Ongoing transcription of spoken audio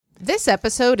This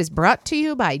episode is brought to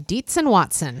you by Dietz and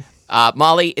Watson.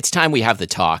 Molly, it's time we have the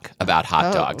talk about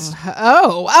hot dogs.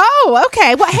 Oh,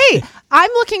 okay. Well, hey, I'm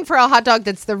looking for a hot dog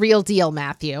that's the real deal,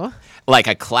 Matthew. Like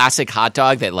a classic hot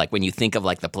dog that, like, when you think of,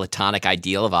 like, the platonic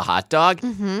ideal of a hot dog,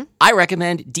 I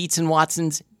recommend Dietz and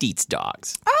Watson's Dietz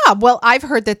Dogs. Well, I've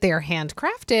heard that they're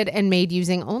handcrafted and made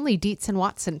using only Dietz and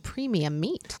Watson premium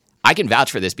meat. I can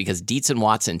vouch for this because Dietz and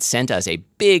Watson sent us a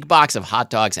big box of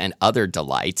hot dogs and other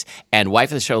delights. And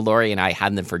wife of the show, Lori, and I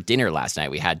had them for dinner last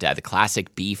night. We had the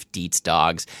classic beef Dietz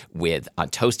dogs with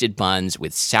toasted buns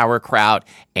with sauerkraut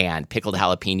and pickled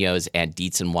jalapenos and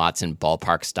Dietz and Watson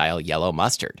ballpark-style yellow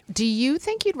mustard. Do you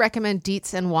think you'd recommend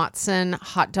Dietz and Watson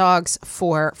hot dogs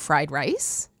for fried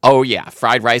rice? Oh, yeah.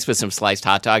 Fried rice with some sliced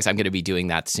hot dogs. I'm going to be doing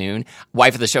that soon.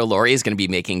 Wife of the show, Lori, is going to be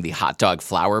making the hot dog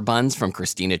flour buns from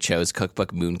Christina Cho's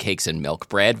cookbook, Mooncakes and Milk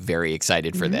Bread. Very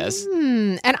excited for this.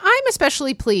 And I'm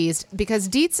especially pleased because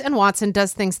Dietz and Watson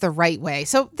does things the right way.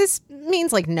 So this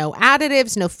means like no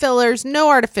additives, no fillers, no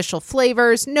artificial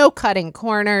flavors, no cutting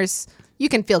corners. You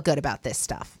can feel good about this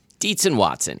stuff. Dietz and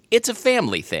Watson. It's a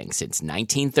family thing since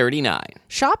 1939.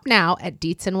 Shop now at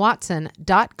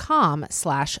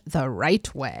dietzandwatson.com/the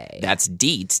right way. That's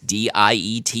Dietz,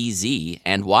 D-I-E-T-Z,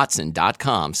 and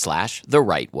Watson.com/the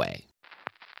right way.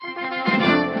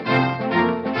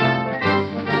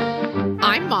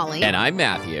 I'm Molly. And I'm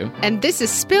Matthew. And this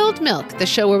is Spilled Milk, the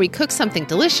show where we cook something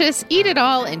delicious, eat it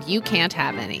all, and you can't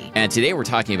have any. And today we're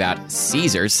talking about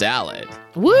Caesar salad.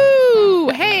 Woo!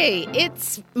 Hey,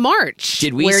 it's March.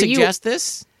 Did we suggest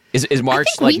this? Is March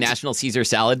like National Caesar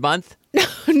Salad Month?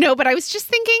 No, but I was just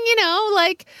thinking,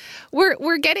 like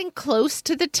we're getting close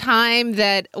to the time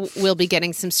that we'll be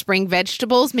getting some spring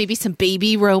vegetables, maybe some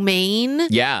baby romaine.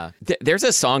 Yeah. There's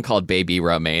a song called Baby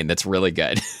Romaine that's really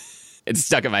good. It's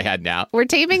stuck in my head now. We're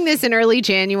taping this in early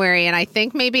January, and I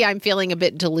think maybe I'm feeling a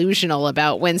bit delusional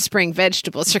about when spring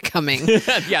vegetables are coming.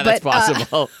 Yeah, that's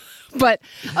possible. But,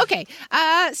 okay,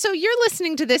 so you're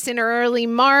listening to this in early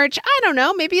March. I don't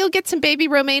know. Maybe you'll get some baby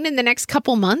romaine in the next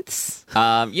couple months.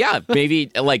 Yeah,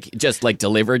 maybe just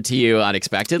delivered to you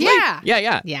unexpectedly.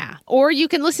 Yeah. Or you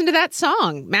can listen to that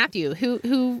song, Matthew,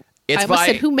 who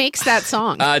makes that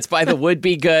song? It's by the Would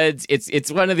Be Goods.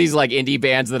 It's one of these like indie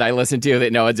bands that I listen to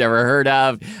that no one's ever heard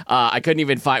of. I couldn't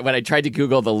even find, when I tried to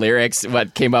Google the lyrics,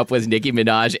 what came up was Nicki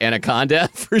Minaj Anaconda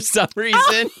for some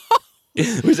reason.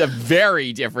 It was a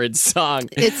very different song.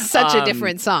 It's such a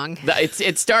different song.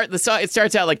 It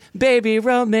starts out like baby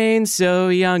romaine, so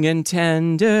young and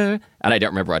tender, and I don't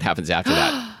remember what happens after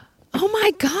that. Oh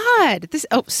my God!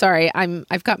 Sorry.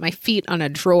 I've got my feet on a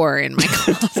drawer in my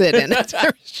closet, and there's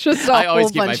just I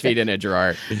always keep my feet in a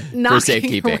drawer for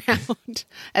safekeeping. Around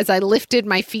as I lifted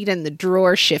my feet and the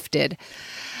drawer shifted.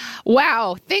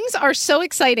 Wow, things are so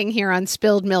exciting here on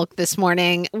Spilled Milk this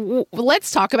morning. Let's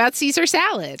talk about Caesar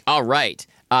salad. All right.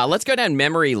 Let's go down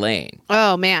memory lane.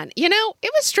 Oh, man. It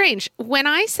was strange. When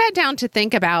I sat down to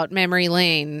think about memory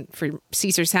lane for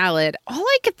Caesar salad, all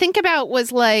I could think about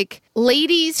was like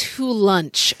ladies who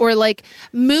lunch or like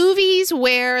movies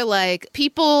where like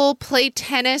people play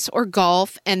tennis or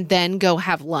golf and then go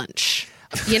have lunch.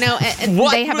 And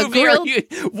what they have movie a grilled...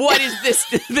 What is this?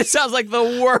 This sounds like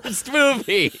the worst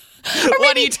movie.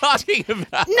 What are you talking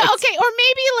about? No, okay, or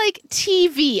maybe like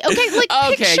TV. Okay, like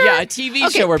picture, a TV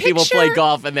show where people play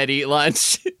golf and then eat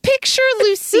lunch. Picture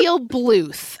Lucille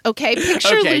Bluth. Okay,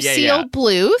 Lucille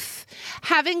Bluth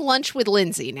having lunch with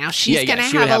Lindsay. Now she's going to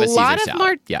have a lot of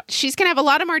she's going to have a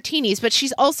lot of martinis, but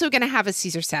she's also going to have a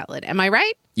Caesar salad. Am I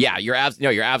right? Yeah, you're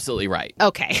absolutely right.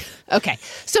 Okay.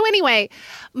 So anyway,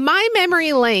 my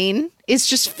memory lane is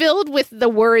just filled with the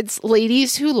words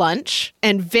ladies who lunch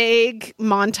and vague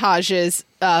montages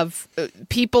of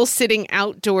people sitting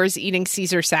outdoors eating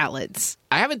Caesar salads.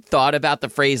 I haven't thought about the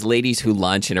phrase ladies who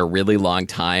lunch in a really long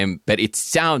time, but it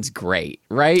sounds great,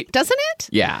 right? Doesn't it?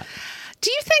 Yeah. Do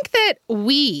you think that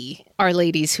we are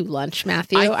ladies who lunch,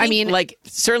 Matthew? I mean,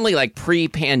 certainly like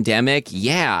pre-pandemic,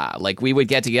 yeah. Like we would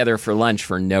get together for lunch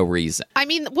for no reason. I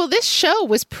mean, well, this show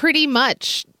was pretty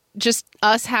much just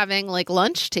us having like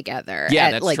lunch together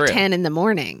at like true. 10 in the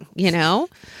morning,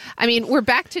 I mean, we're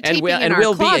back to taping in our closet.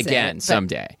 And we'll be again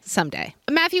someday. Someday.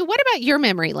 Matthew, what about your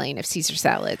memory lane of Caesar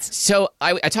salads? So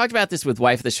I talked about this with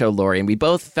wife of the show, Lori, and we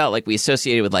both felt like we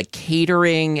associated with like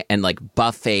catering and like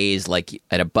buffets. Like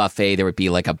at a buffet, there would be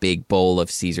like a big bowl of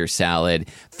Caesar salad.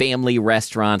 Family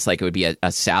restaurants, like it would be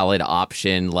a salad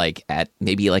option, like at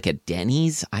maybe like at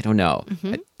Denny's. I don't know.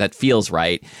 Mm-hmm. That feels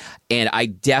right. And I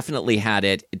definitely had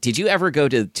it. Did you ever go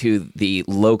to the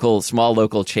small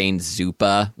local chain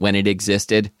Zupa when it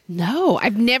existed? No,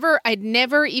 I'd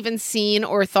never even seen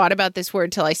or thought about this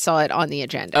word till I saw it on the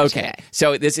agenda today.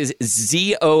 So this is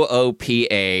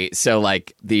Zoopa. So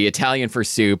like the Italian for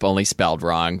soup, only spelled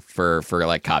wrong for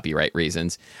like copyright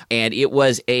reasons. And it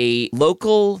was a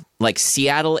local like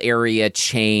Seattle area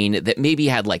chain that maybe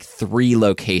had like 3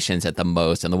 locations at the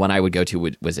most. And the one I would go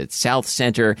to was at South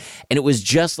Center. And it was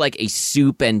just like a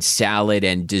soup and salad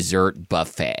and dessert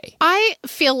buffet. I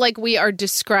feel like we are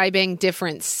describing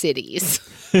different cities.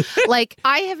 Like,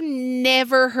 I have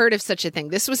never heard of such a thing.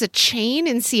 This was a chain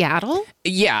in Seattle?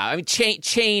 Yeah, I mean,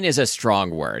 chain is a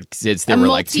strong word because there were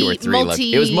like 2 or 3.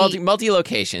 It was multi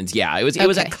locations. Yeah, it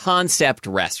was a concept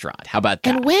restaurant. How about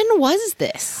that? And when was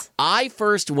this? I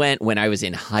first went when I was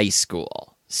in high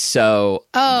school. So,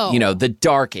 the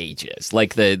dark ages,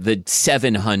 like the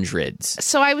 700s.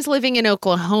 So I was living in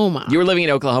Oklahoma. You were living in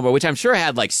Oklahoma, which I'm sure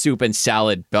had like soup and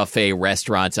salad buffet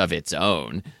restaurants of its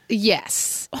own.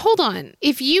 Yes. Hold on.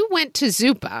 If you went to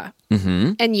Zoopa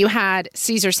and you had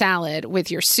Caesar salad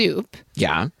with your soup,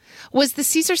 was the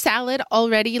Caesar salad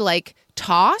already like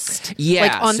tossed? Yeah,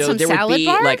 like on so some there salad would be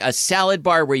bar? like a salad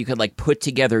bar where you could like put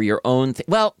together your own thing.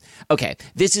 Well, okay,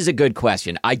 this is a good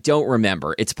question. I don't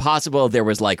remember. It's possible there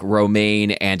was like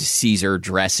romaine and Caesar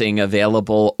dressing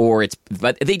available,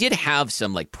 but they did have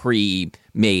some like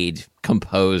pre-made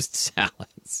composed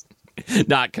salads.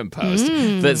 Not composed,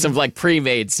 but some like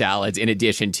pre-made salads in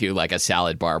addition to like a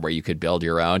salad bar where you could build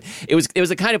your own. It was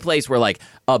the kind of place where like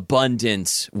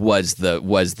abundance was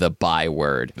the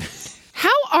byword. How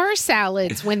are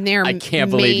salads when they're I can't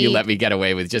believe you let me get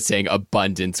away with just saying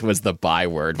abundance was the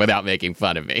byword without making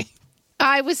fun of me.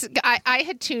 I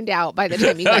had tuned out by the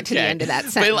time you got to the end of that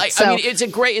sentence. But like, I mean,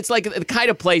 it's like the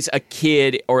kind of place a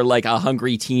kid or like a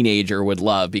hungry teenager would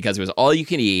love because it was all you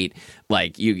can eat.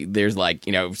 Like there's like,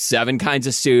 7 kinds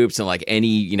of soups and like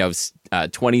any,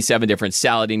 27 different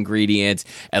salad ingredients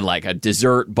and like a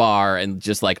dessert bar and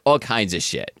just like all kinds of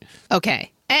shit.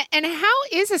 Okay. And how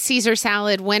is a Caesar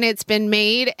salad when it's been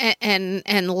made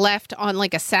and left on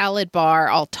like a salad bar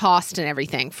all tossed and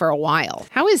everything for a while?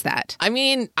 How is that? I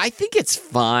mean, I think it's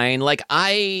fine. Like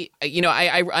I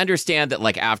understand that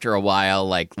like after a while,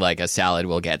 like a salad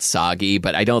will get soggy,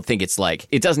 but I don't think it's like,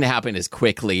 it doesn't happen as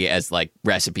quickly as like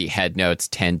recipe head notes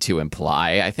tend to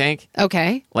imply, I think.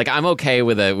 Okay. Like I'm okay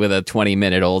with a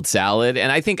 20-minute old salad.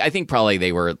 And I think probably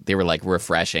they were like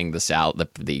refreshing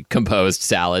the composed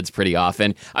salads pretty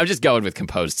often. I'm just going with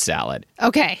composed salad.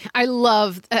 Okay. I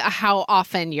love how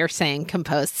often you're saying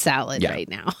composed salad right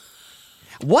now.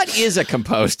 What is a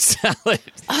composed salad?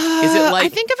 Is it like... I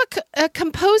think of a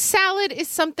composed salad is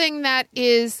something that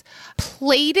is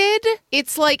plated.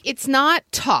 It's like, it's not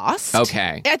tossed.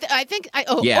 Okay.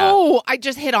 I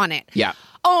just hit on it. Yeah.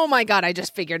 Oh my God, I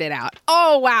just figured it out.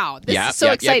 Oh, wow. This is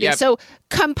so exciting. Yep. So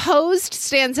composed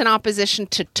stands in opposition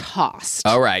to tossed.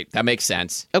 All right. That makes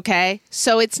sense. Okay.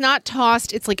 So it's not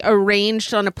tossed. It's like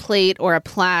arranged on a plate or a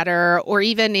platter or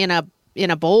even in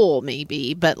a bowl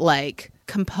maybe, but like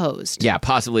composed. Yeah,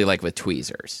 possibly like with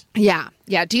tweezers. Yeah.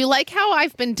 Yeah. Do you like how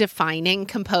I've been defining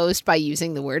composed by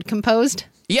using the word composed?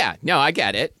 Yeah, no, I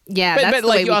get it. Yeah, but that's like the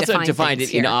way you we also define defined it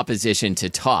here. in opposition to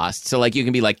tossed. So like you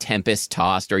can be like tempest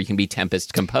tossed or you can be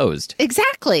tempest composed.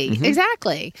 Exactly.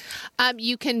 Exactly.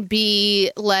 You can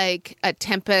be like a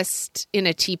tempest in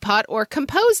a teapot or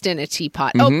composed in a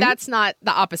teapot. Oh, that's not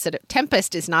the opposite.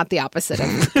 Tempest is not the opposite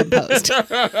of composed.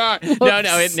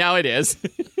 Now it is.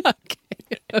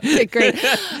 Okay, great.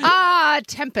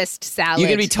 Tempest salad. You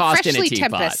can be tossed Freshly in a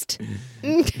teapot. Tempest.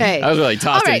 Okay. I was really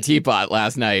tossed in a right. teapot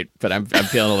last night, but I'm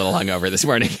feeling a little hungover this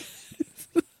morning.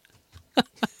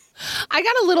 I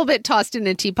got a little bit tossed in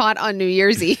a teapot on New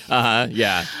Year's Eve.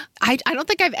 Yeah. I don't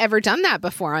think I've ever done that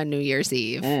before on New Year's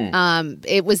Eve.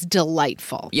 It was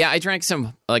delightful. Yeah, I drank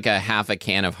like a half a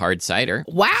can of hard cider.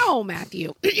 Wow,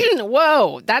 Matthew.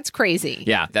 Whoa, that's crazy.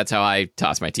 Yeah, that's how I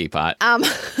toss my teapot.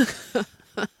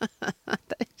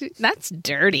 That's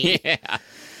dirty. Yeah.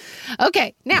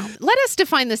 Okay, now let us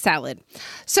define the salad.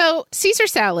 So, Caesar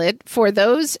salad, for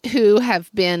those who have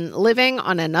been living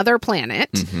on another planet,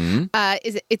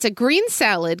 it's a green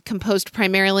salad composed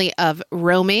primarily of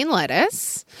romaine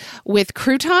lettuce with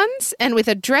croutons and with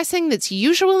a dressing that's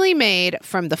usually made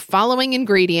from the following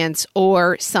ingredients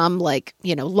or some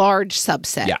large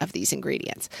subset of these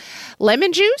ingredients.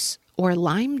 Lemon juice or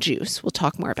lime juice. We'll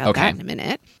talk more about that in a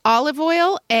minute. Olive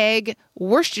oil, egg,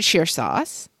 Worcestershire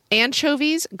sauce,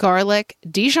 anchovies, garlic,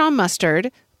 Dijon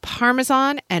mustard,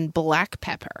 Parmesan, and black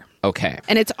pepper. Okay.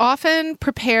 And it's often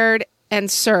prepared and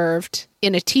served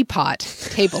in a teapot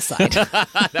tableside.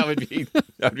 That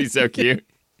would be so cute.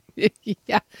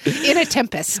 Yeah, in a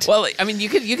tempest. Well, I mean, you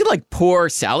could like pour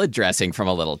salad dressing from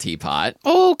a little teapot.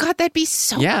 Oh, God, that'd be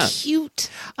so cute.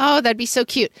 Oh, that'd be so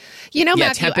cute. You know,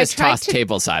 Matthew, tempest tossed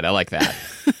tableside. I like that.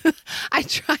 I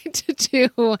tried to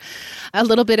do a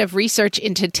little bit of research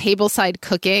into tableside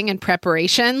cooking and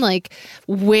preparation, like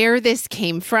where this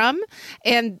came from.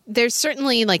 And there's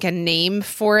certainly like a name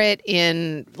for it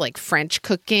in like French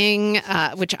cooking,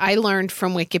 which I learned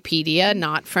from Wikipedia,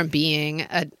 not from being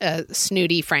a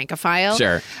snooty Francophile.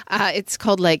 Sure. It's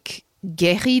called like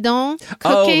guéridon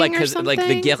cooking or something. Like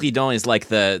the guéridon is like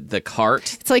the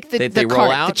cart. It's like the roll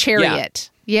cart, out? the chariot.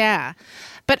 Yeah.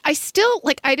 But I still,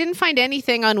 I didn't find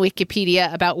anything on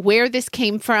Wikipedia about where this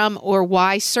came from or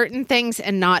why certain things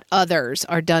and not others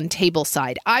are done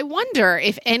tableside. I wonder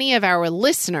if any of our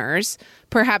listeners,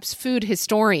 perhaps food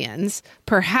historians,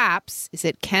 perhaps, is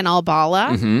it Ken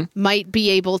Albala, might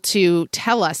be able to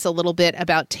tell us a little bit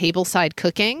about tableside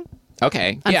cooking.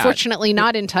 Okay. Unfortunately,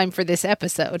 not in time for this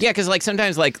episode. Yeah, because like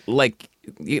sometimes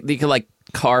you could like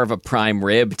carve a prime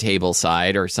rib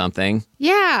tableside or something.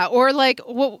 Yeah, or like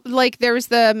there was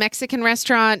the Mexican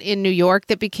restaurant in New York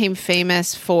that became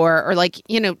famous for, or like,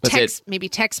 maybe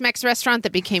Tex-Mex restaurant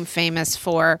that became famous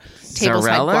for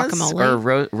tableside guacamole.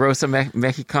 Or Rosa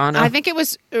Mexicana? I think it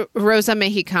was Rosa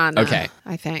Mexicana. Okay.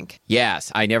 I think.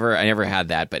 Yes, I never had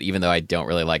that, but even though I don't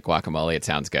really like guacamole, it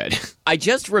sounds good. I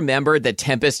just remembered that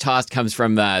Tempest Tossed comes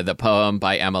from the poem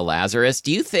by Emma Lazarus.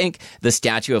 Do you think the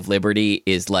Statue of Liberty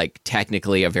is like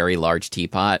technically a very large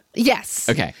teapot? Yes.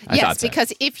 Okay. I thought so.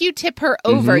 Because if you tip her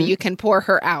over, you can pour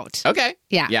her out. Okay.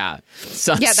 Yeah. Yeah.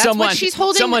 That's what she's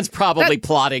holding. Someone's probably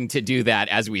plotting to do that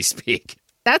as we speak.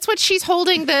 That's what she's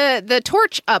holding the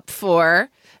torch up for.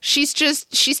 She's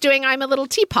doing I'm a Little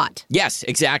Teapot. Yes,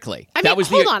 exactly. I mean,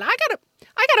 hold on. I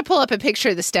gotta pull up a picture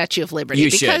of the Statue of Liberty.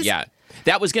 You should, yeah.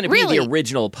 That was going to be Really? the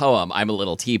original poem, I'm a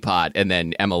Little Teapot, and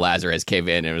then Emma Lazarus came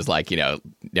in and was like, no,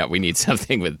 we need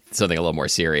something a little more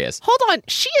serious. Hold on.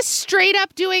 She is straight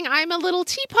up doing I'm a Little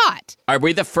Teapot. Are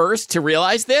we the first to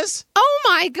realize this? Oh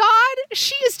my God.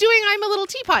 She is doing I'm a Little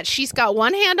Teapot. She's got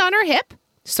one hand on her hip,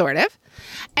 sort of,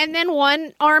 and then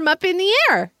one arm up in the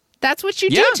air. That's what you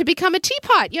do to become a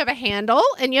teapot. You have a handle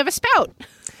and you have a spout.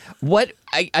 What?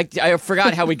 I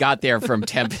forgot how we got there from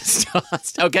Tempest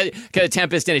Tossed. Okay,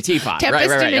 Tempest in a teapot. Tempest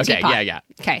right. in a Okay, teapot. yeah.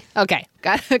 Okay.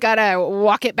 Gotta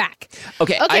walk it back.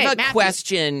 Okay, I have a Matthew.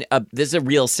 question. This is a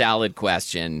real salad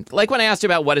question. Like when I asked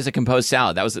about what is a composed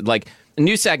salad, that was like a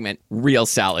new segment, real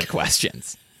salad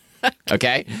questions.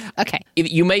 Okay? Okay.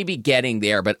 You may be getting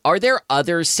there, but are there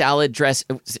other salad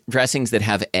dressings that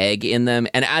have egg in them?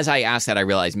 And as I asked that, I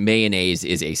realized mayonnaise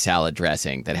is a salad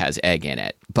dressing that has egg in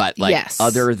it. But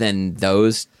other than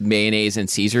those, mayonnaise and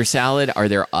Caesar salad, are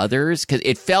there others? Because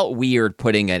it felt weird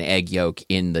putting an egg yolk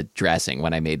in the dressing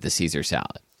when I made the Caesar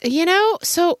salad.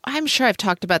 So I'm sure I've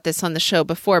talked about this on the show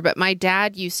before, but my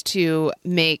dad used to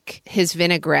make his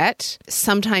vinaigrette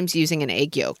sometimes using an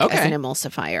egg yolk as an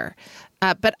emulsifier.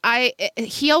 But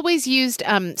he always used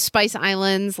Spice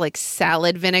Islands, like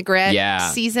salad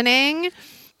vinaigrette seasoning.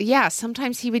 Yeah,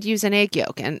 sometimes he would use an egg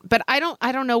yolk, but I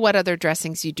don't know what other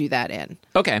dressings you do that in.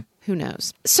 Okay. Who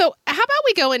knows? So how about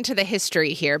we go into the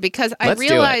history here? Because I Let's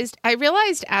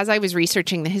realized as I was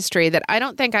researching the history that I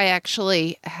don't think I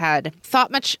actually had thought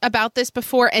much about this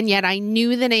before, and yet I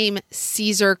knew the name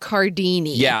Caesar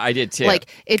Cardini. Yeah, I did too. Like,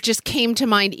 it just came to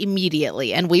mind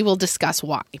immediately, and we will discuss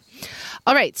why.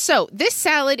 All right, so this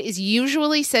salad is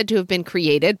usually said to have been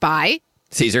created by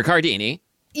Caesar Cardini.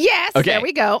 Yes, okay. There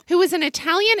we go. Who was an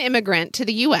Italian immigrant to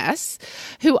the U.S.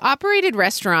 who operated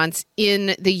restaurants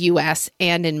in the U.S.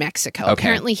 and in Mexico. Okay.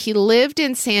 Apparently, he lived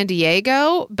in San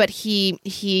Diego, but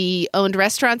he owned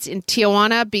restaurants in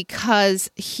Tijuana because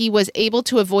he was able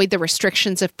to avoid the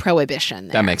restrictions of prohibition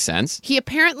there. That makes sense. He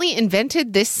apparently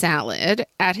invented this salad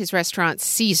at his restaurant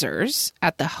Caesar's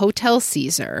at the Hotel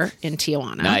Caesar in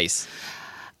Tijuana. Nice.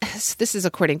 This is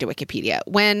according to Wikipedia.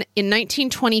 When in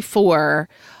 1924...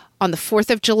 on the 4th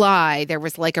of July, there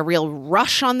was like a real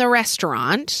rush on the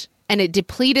restaurant, and it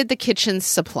depleted the kitchen's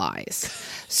supplies.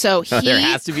 So there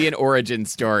has to be an origin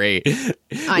story. We've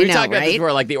talked about this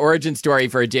before. Like the origin story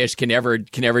for a dish can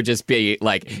never just be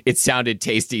like it sounded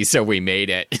tasty, so we made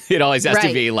it. It always has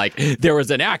to be like there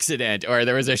was an accident or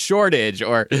there was a shortage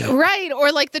or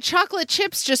or like the chocolate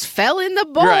chips just fell in the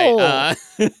bowl. Right.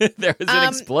 There was an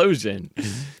explosion.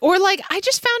 Or like I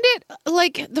just found it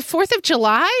like the 4th of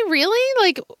July. Really?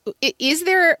 Like, is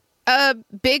there a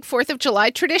big 4th of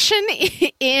July tradition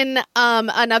in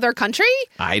another country?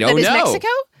 I don't know. That is Mexico?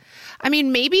 I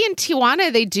mean, maybe in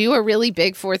Tijuana they do a really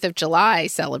big 4th of July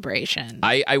celebration.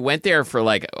 I went there for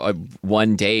like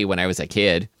one day when I was a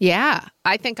kid. Yeah,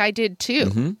 I think I did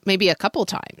too. Maybe a couple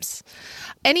times.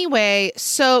 Anyway,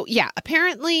 so yeah,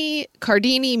 apparently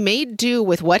Cardini made do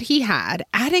with what he had,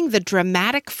 adding the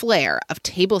dramatic flair of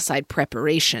tableside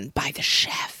preparation by the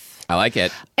chef. I like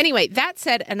it. Anyway, that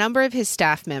said, a number of his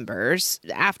staff members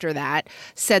after that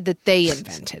said that they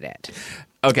invented it.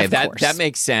 Okay, that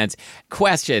makes sense.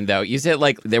 Question though, you said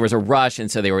like there was a rush,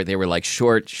 and so they were like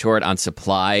short on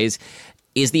supplies.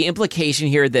 Is the implication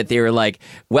here that they were like,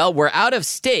 well, we're out of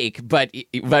steak, but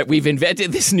we've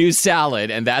invented this new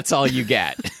salad, and that's all you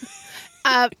get?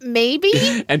 Maybe.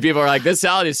 And people are like, this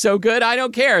salad is so good, I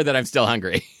don't care that I'm still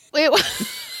hungry.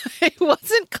 It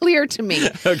wasn't clear to me.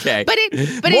 Okay. But it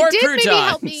did maybe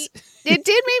help me. It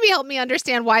did maybe help me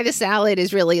understand why the salad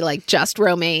is really like just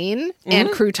romaine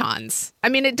and croutons. I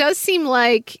mean, it does seem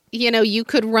like, you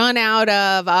could run out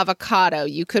of avocado.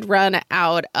 You could run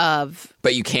out of...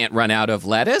 But you can't run out of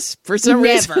lettuce for some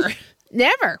reason?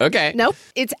 Never. Okay. Nope.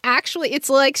 It's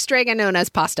like Stregonona's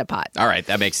pasta pot. All right.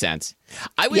 That makes sense.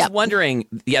 I was wondering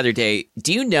the other day,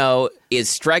 do you know, is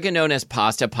Stregonona's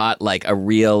pasta pot like a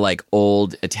real like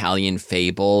old Italian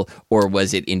fable, or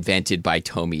was it invented by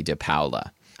Tommy de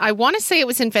Paola? I want to say it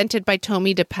was invented by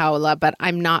Tommy de Paola, but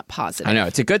I'm not positive. I know.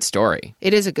 It's a good story.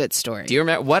 It is a good story. Do you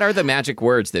remember, what are the magic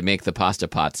words that make the pasta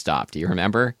pot stop? Do you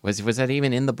remember? Was that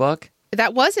even in the book?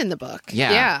 That was in the book.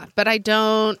 Yeah. But I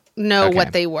don't know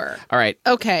what they were. All right.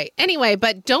 Okay. Anyway,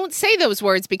 but don't say those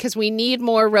words because we need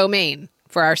more romaine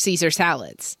for our Caesar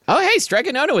salads. Oh, hey,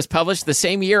 Stregonona was published the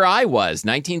same year I was,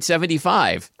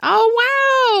 1975.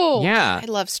 Oh, wow. Yeah. I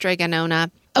love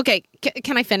Stregonona. Okay,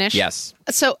 can I finish? Yes.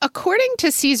 So according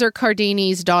to Caesar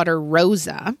Cardini's daughter,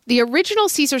 Rosa, the original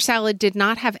Caesar salad did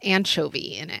not have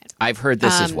anchovy in it. I've heard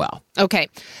this as well. Okay.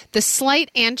 The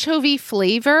slight anchovy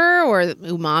flavor or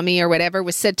umami or whatever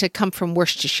was said to come from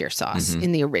Worcestershire sauce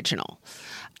in the original.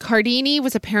 Cardini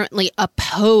was apparently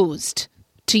opposed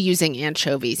to using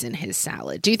anchovies in his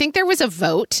salad. Do you think there was a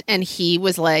vote and he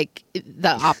was like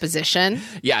the opposition?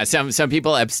 Yeah, some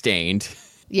people abstained.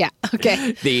 Yeah,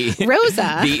 okay.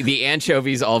 Rosa. The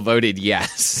anchovies all voted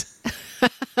yes.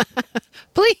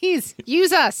 Please,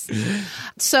 use us.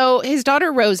 So his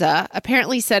daughter Rosa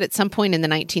apparently said at some point in the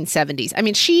 1970s, I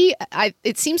mean,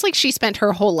 it seems like she spent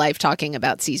her whole life talking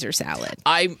about Caesar salad.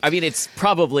 I mean, it's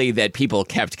probably that people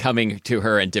kept coming to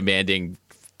her and demanding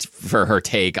for her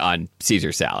take on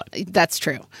Caesar salad. That's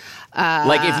true.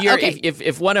 Like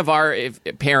if one of our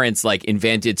parents like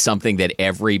invented something that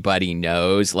everybody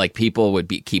knows, like people would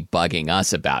keep bugging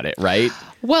us about it, right?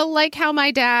 Well, like how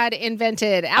my dad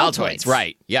invented Altoids.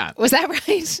 Right? Yeah. Was that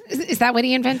right? Is that what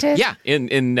he invented? Yeah,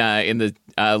 in the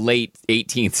late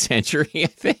 18th century, I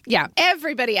think. Yeah.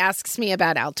 Everybody asks me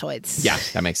about Altoids. Yeah,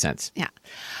 that makes sense. Yeah.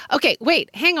 Okay, wait,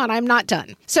 hang on, I'm not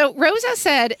done. So Rosa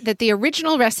said that the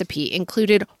original recipe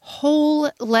included whole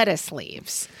lettuce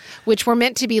leaves, which were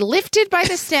meant to be lifted by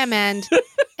the stem end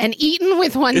and eaten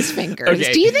with one's fingers.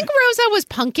 Okay. Do you think Rosa was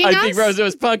punking us? I think Rosa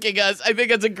was punking us. I think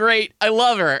that's I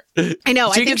love her. I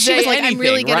know. She I think she was like, I'm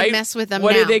really going to mess with them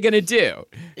What now. are they going to do?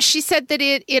 She said that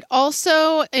it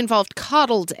also involved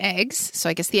coddled eggs. So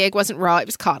I guess the egg wasn't raw, it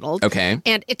was coddled. Okay.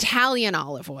 And Italian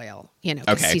olive oil,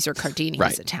 because Caesar Cardini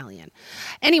Right. was Italian.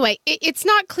 Anyway, it's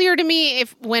not clear to me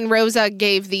if when Rosa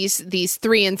gave these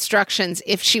three instructions,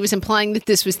 if she was implying that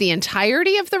this was the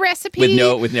entirety of the recipe.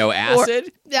 With no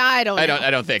acid? I don't know. I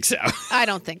don't think so. I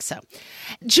don't think so.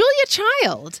 Julia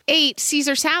Child ate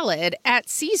Caesar salad at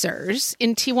Caesar's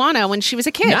in Tijuana when she was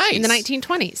a kid in the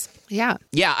 1920s. Yeah.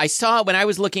 Yeah, I saw when I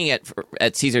was looking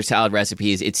at Caesar salad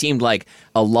recipes, it seemed like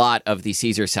a lot of the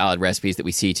Caesar salad recipes that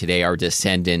we see today are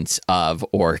descendants of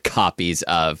or copies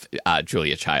of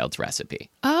Julia Child's recipe.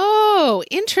 Oh,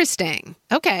 interesting.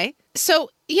 Okay. So,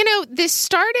 this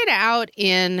started out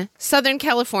in Southern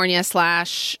California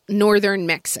 / Northern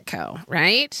Mexico,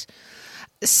 right?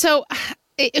 So,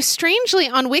 strangely,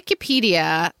 on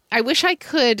Wikipedia, I wish I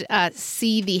could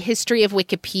see the history of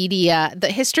Wikipedia, the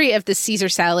history of the Caesar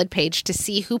salad page to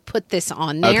see who put this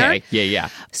on there. Okay, yeah.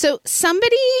 So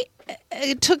somebody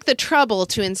took the trouble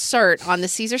to insert on the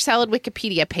Caesar salad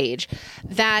Wikipedia page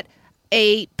that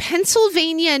a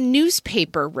Pennsylvania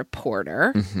newspaper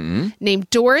reporter named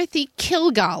Dorothy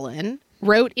Kilgallen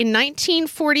wrote in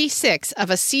 1946 of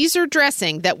a Caesar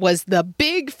dressing that was the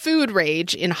big food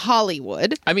rage in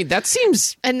Hollywood. I mean, that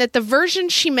seems... And that the version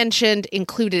she mentioned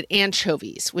included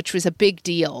anchovies, which was a big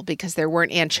deal because there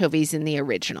weren't anchovies in the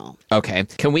original. Okay.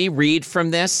 Can we read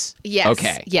from this? Yes.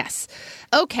 Okay. Yes.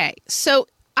 Okay. So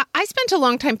I spent a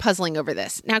long time puzzling over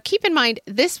this. Now, keep in mind,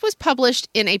 this was published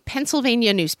in a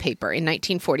Pennsylvania newspaper in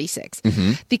 1946.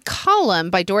 The column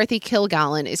by Dorothy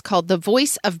Kilgallen is called The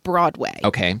Voice of Broadway.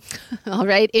 Okay. All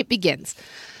right, it begins.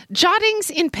 Jottings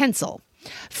in pencil.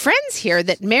 Friends hear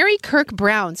that Mary Kirk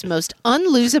Brown's most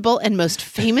unlosable and most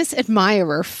famous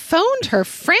admirer phoned her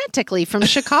frantically from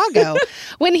Chicago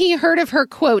when he heard of her,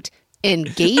 quote,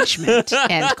 engagement,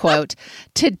 end quote,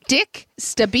 to Dick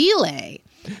Stabile,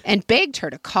 and begged her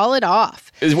to call it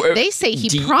off. They say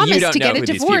he promised to get a divorce. You don't know who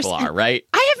these people are, right?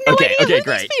 I have no idea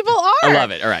who these people are. I love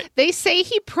it. All right. They say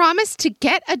he promised to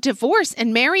get a divorce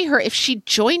and marry her if she'd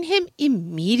join him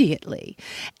immediately.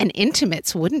 And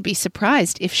intimates wouldn't be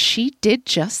surprised if she did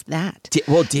just that.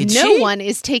 Did she? No one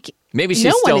is taking... Maybe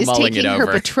she's still mulling it over.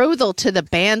 her betrothal to the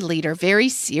band leader very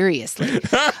seriously.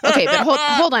 Okay, but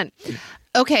hold on.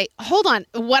 Okay, hold on.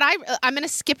 I'm going to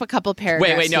skip a couple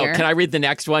paragraphs. Wait, no. here. Can I read the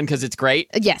next one because it's great?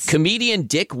 Yes. Comedian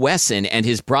Dick Wesson and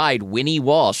his bride Winnie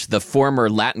Walsh, the former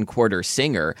Latin Quarter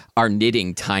singer, are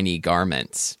knitting tiny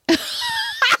garments. I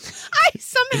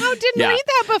somehow didn't read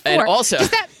that before. And also,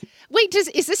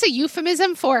 is this a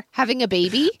euphemism for having a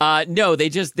baby? No, they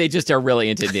just are really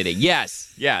into knitting.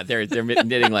 Yes, yeah, they're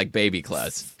knitting like baby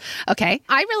clothes. Okay,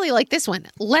 I really like this one.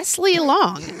 Leslie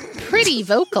Long, pretty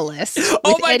vocalist.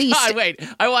 Oh my God! Wait,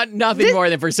 I want nothing more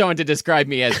than for someone to describe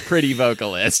me as pretty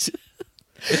vocalist.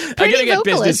 I'm gonna get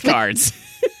business cards.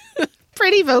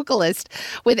 Pretty vocalist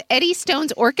with Eddie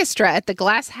Stone's orchestra at the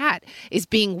Glass Hat is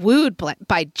being wooed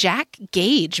by Jack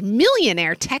Gage,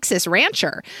 millionaire Texas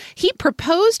rancher. He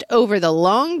proposed over the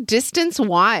long distance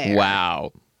wire.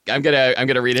 Wow. I'm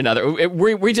gonna read another.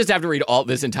 We just have to read all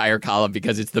this entire column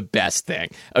because it's the best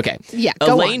thing. Okay. Yeah.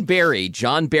 Elaine Barry,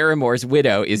 John Barrymore's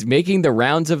widow, is making the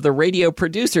rounds of the radio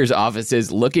producers'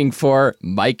 offices looking for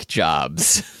mic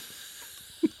jobs.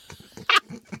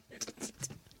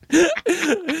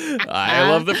 I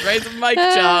love the phrase of mic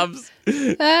jobs.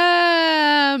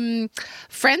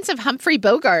 Friends of Humphrey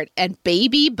Bogart and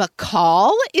Baby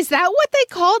Bacall? Is that what they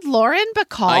called Lauren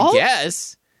Bacall? I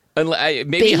guess.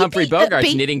 Maybe Humphrey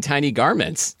Bogart's knitting tiny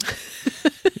garments.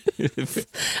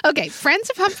 Okay, friends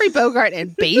of Humphrey Bogart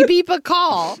and Baby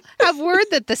Bacall have word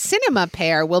that the cinema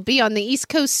pair will be on the East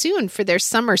Coast soon for their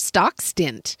summer stock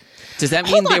stint. Does that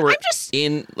mean they were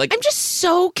in like? I'm just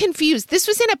so confused. This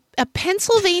was in a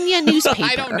Pennsylvania newspaper.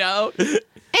 I don't know. And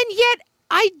yet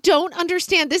I don't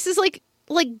understand. This is like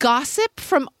gossip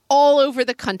from all over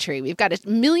the country. We've got a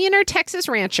millionaire Texas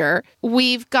rancher.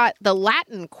 We've got the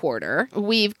Latin Quarter.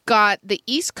 We've got the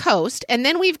East Coast. And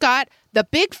then we've got the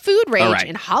big food rage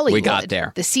in Hollywood. We got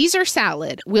there. The Caesar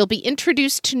salad will be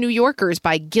introduced to New Yorkers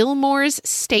by Gilmore's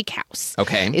Steakhouse.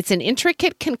 Okay. It's an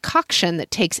intricate concoction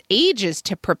that takes ages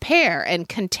to prepare and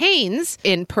contains,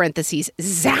 in parentheses,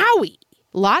 zowie.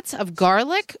 Lots of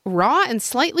garlic, raw and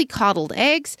slightly coddled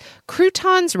eggs,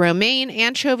 croutons, romaine,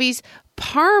 anchovies,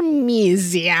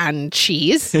 Parmesan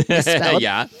cheese, misspelled,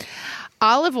 yeah,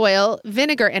 olive oil,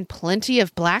 vinegar, and plenty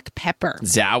of black pepper.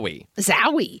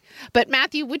 Zowie. But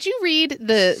Matthew, would you read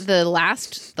the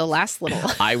last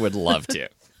little I would love to.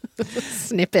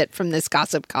 snippet from this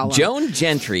gossip column? Joan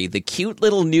Gentry, the cute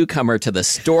little newcomer to the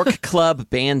Stork Club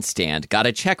bandstand, got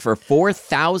a check for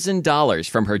 $4,000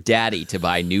 from her daddy to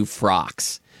buy new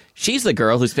frocks. She's the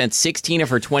girl who spent 16 of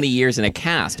her 20 years in a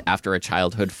cast after a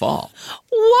childhood fall.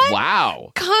 What?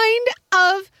 Wow. Kind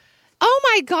of. Oh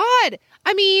my God.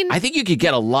 I mean, I think you could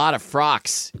get a lot of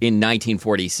frocks in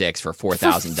 1946 for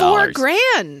 $4,000.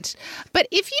 $4,000. But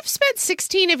if you've spent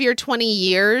 16 of your 20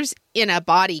 years in a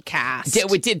body cast.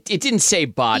 It didn't say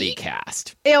body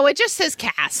cast. Oh, it just says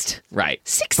cast. Right.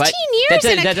 16 but years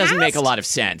in a that doesn't cast? make a lot of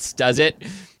sense, does it?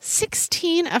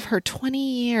 16 of her 20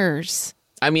 years.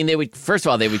 I mean, they would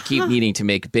keep needing to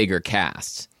make bigger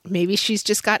casts. Maybe she's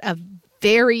just got a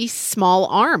very small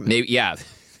arm. Maybe, yeah.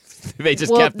 They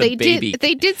just kept the baby.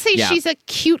 They did say she's a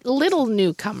cute little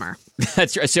newcomer.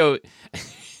 That's right. So,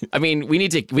 I mean, we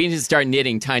need to start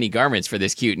knitting tiny garments for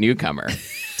this cute newcomer.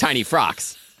 Tiny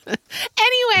frocks.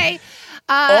 Anyway,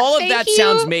 all of that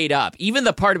sounds made up. Even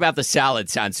the part about the salad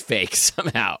sounds fake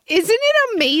somehow. Isn't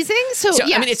it amazing? So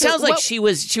I mean, it sounds like she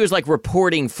was like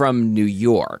reporting from New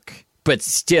York, but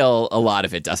still, a lot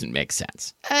of it doesn't make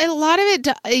sense. A lot of it,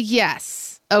 yes.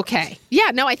 Okay.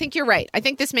 Yeah, no, I think you're right. I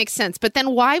think this makes sense. But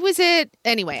then why was it,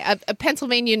 anyway, a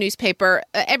Pennsylvania newspaper,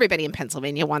 everybody in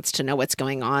Pennsylvania wants to know what's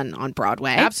going on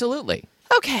Broadway. Absolutely.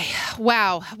 Okay.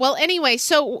 Wow. Well, anyway,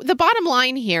 so the bottom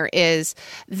line here is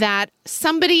that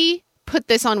somebody put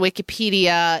this on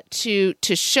Wikipedia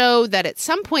to show that at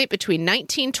some point between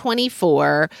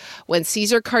 1924, when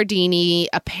Caesar Cardini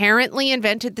apparently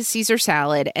invented the Caesar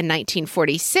salad, and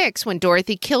 1946, when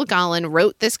Dorothy Kilgallen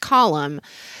wrote this column,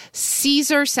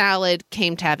 Caesar salad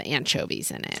came to have anchovies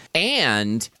in it.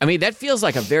 And, I mean, that feels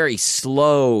like a very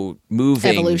slow-moving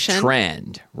Evolution.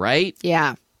 trend, right?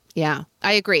 Yeah,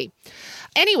 I agree.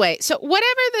 Anyway, so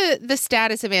whatever the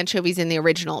status of anchovies in the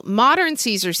original, modern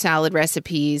Caesar salad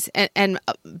recipes and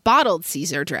bottled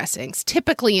Caesar dressings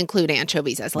typically include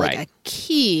anchovies as like Right. a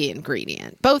key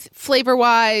ingredient, both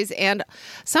flavor-wise and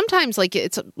sometimes like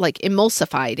it's like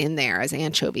emulsified in there as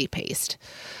anchovy paste.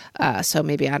 So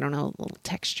maybe, I don't know, a little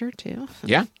texture too.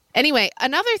 Yeah. Anyway,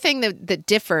 another thing that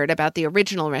differed about the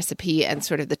original recipe and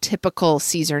sort of the typical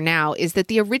Caesar now is that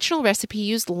the original recipe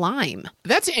used lime.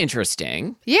 That's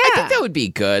interesting. Yeah. I think that would be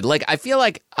good. Like, I feel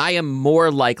like I am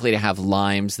more likely to have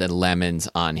limes than lemons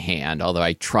on hand, although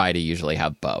I try to usually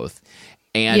have both.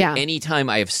 And Yeah. anytime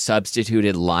I have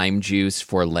substituted lime juice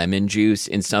for lemon juice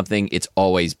in something, it's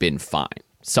always been fine.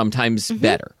 Sometimes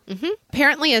better.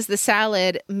 Apparently, as the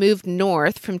salad moved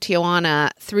north from Tijuana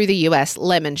through the U.S.,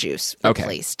 lemon juice Okay.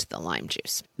 replaced the lime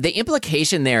juice. The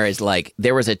implication there is like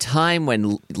there was a time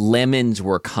when lemons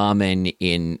were common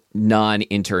in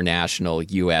non-international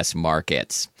U.S.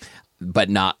 markets, but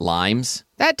not limes.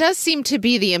 That does seem to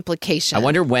be the implication. I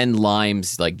wonder when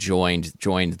limes like joined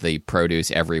the produce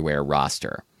everywhere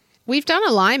roster. We've done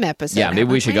a lime episode. Yeah, maybe we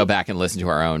haven't should go back and listen to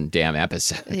our own damn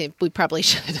episode. We probably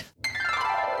should.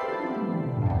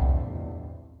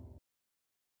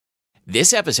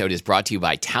 This episode is brought to you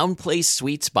by Town Place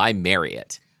Suites by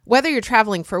Marriott. Whether you're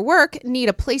traveling for work, need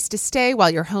a place to stay while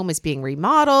your home is being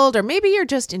remodeled, or maybe you're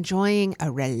just enjoying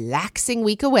a relaxing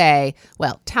week away,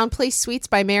 well, Town Place Suites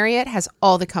by Marriott has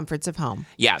all the comforts of home.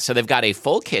 Yeah, so they've got a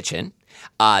full kitchen.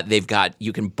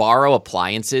 You can borrow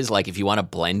appliances, like if you want a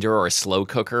blender or a slow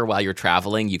cooker while you're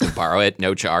traveling, you can borrow it,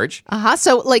 no charge.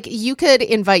 So like you could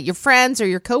invite your friends or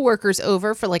your coworkers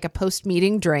over for like a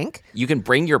post-meeting drink. You can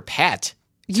bring your pet.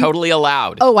 Totally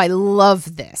allowed. Oh, I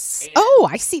love this. Oh,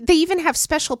 I see. They even have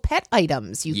special pet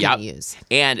items you can use.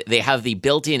 And they have the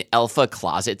built-in Elfa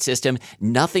closet system.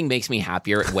 Nothing makes me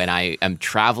happier when I am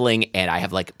traveling and I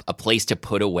have like a place to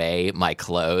put away my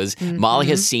clothes. Molly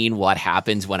has seen what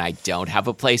happens when I don't have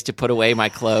a place to put away my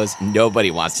clothes.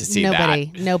 Nobody wants to see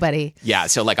that. Nobody. Yeah,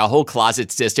 so like a whole closet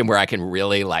system where I can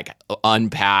really like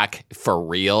unpack for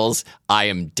reals. I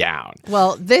am down.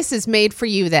 Well, this is made for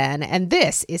you then, and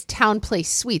this is Town Place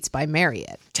Suites by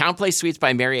Marriott. Town Place Suites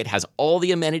by Marriott has all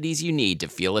the amenities you need to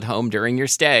feel at home during your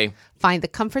stay. Find the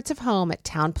comforts of home at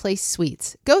Town Place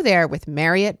Suites. Go there with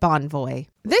Marriott Bonvoy.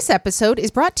 This episode is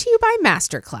brought to you by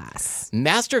Masterclass.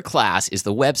 Masterclass is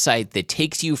the website that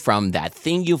takes you from that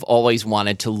thing you've always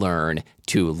wanted to learn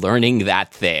to learning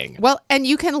that thing. Well, and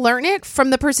you can learn it from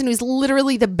the person who's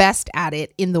literally the best at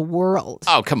it in the world.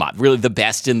 Oh, come on. Really the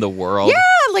best in the world? Yeah,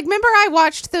 like remember I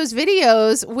watched those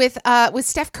videos with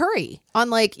Steph Curry on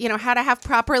like, you know, how to have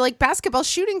proper like basketball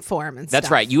shooting form and stuff.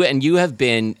 That's right. You have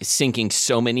been sinking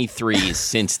so many threes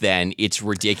since then. It's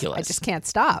ridiculous. I just can't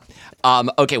stop.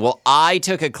 Okay, well, I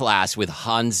took a class with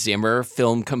Hans Zimmer,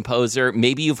 film composer.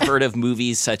 Maybe you've heard of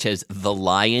movies such as The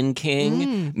Lion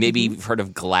King. Maybe you've heard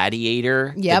of Gladiator,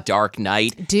 Yep. The Dark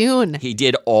Knight. Dune. He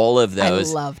did all of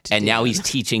those. I loved And now Dune. he's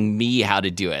teaching me how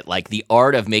to do it. Like the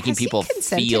art of making Has he people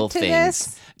consented feel to things.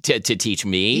 this? To teach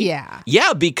me? Yeah.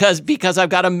 Yeah, because I've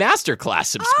got a masterclass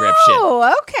subscription.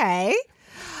 Oh, okay.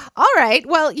 All right.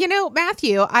 Well, you know,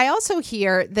 Matthew, I also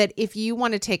hear that if you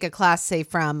want to take a class, say,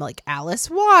 from like Alice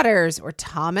Waters or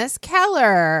Thomas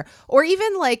Keller or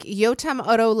even like Yotam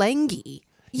Ottolenghi,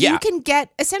 Yeah. you can get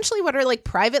essentially what are like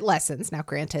private lessons. Now,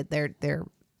 granted, they're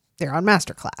on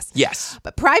Masterclass. Yes.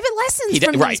 But private lessons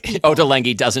from Right. these people.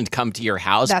 Ottolenghi doesn't come to your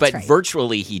house, That's but right.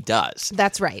 virtually he does.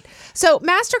 That's right. So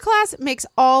Masterclass makes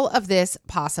all of this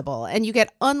possible, and you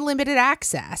get unlimited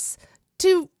access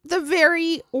to the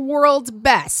very world's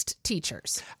best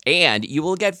teachers. And you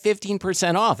will get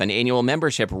 15% off an annual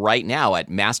membership right now at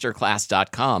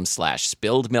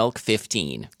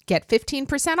masterclass.com/spilledmilk15. Get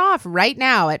 15% off right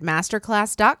now at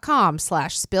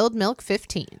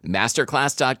masterclass.com/spilledmilk15.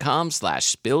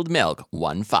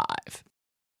 Masterclass.com/spilledmilk15.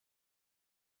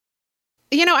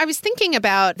 You know, I was thinking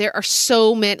about there are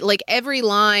so many, like every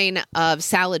line of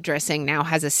salad dressing now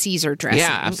has a Caesar dressing.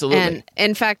 Yeah, absolutely. And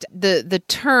in fact, the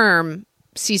term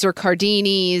Caesar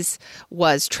Cardini's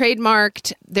was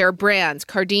trademarked. Their brands,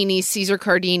 Cardini's, Caesar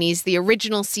Cardini's, the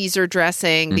original Caesar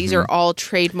dressing, these are all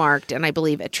trademarked and I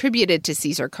believe attributed to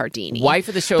Caesar Cardini. Wife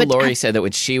of the show, Lori, said that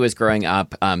when she was growing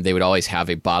up, they would always have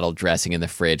a bottled dressing in the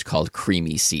fridge called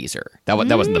Creamy Caesar. That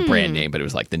wasn't the brand name, but it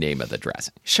was like the name of the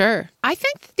dressing. Sure. I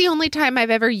think that the only time I've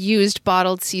ever used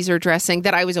bottled Caesar dressing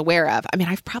that I was aware of, I mean,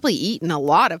 I've probably eaten a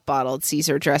lot of bottled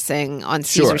Caesar dressing on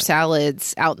Caesar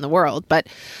salads out in the world, but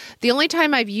the only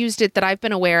time I've used it that I've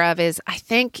been aware of is, I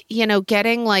think,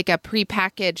 getting like a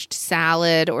prepackaged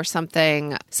salad or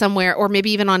something somewhere, or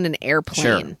maybe even on an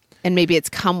airplane. Sure. And maybe it's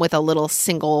come with a little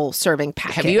single serving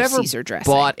packet Have you of ever Caesar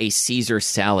dressing. bought a Caesar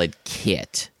salad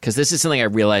kit? Because this is something I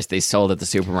realized they sold at the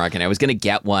supermarket. And I was going to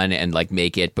get one and like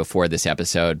make it before this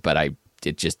episode, but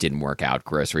it just didn't work out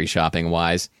grocery shopping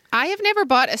wise. I have never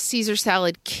bought a Caesar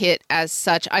salad kit as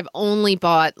such. I've only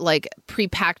bought like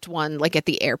pre-packed one like at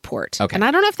the airport. Okay. And I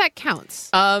don't know if that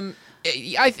counts.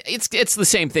 It's the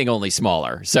same thing, only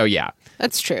smaller. So yeah.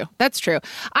 That's true. I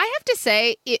have to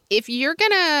say, if you're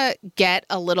going to get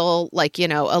a little like,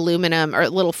 aluminum or a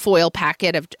little foil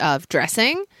packet of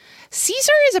dressing,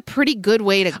 Caesar is a pretty good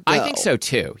way to go. I think so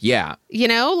too. Yeah.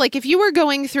 Like if you were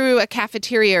going through a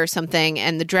cafeteria or something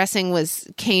and the dressing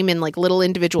came in like little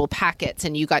individual packets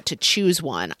and you got to choose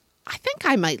one, I think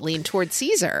I might lean towards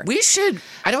Caesar.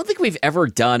 I don't think we've ever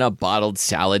done a bottled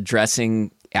salad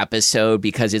dressing episode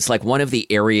because it's like one of the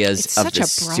areas of the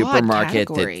supermarket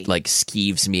that like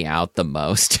skeeves me out the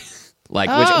most. Like,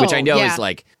 which I know is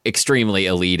like extremely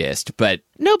elitist, but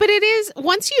no, but it is.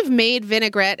 Once you've made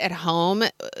vinaigrette at home,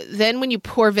 then when you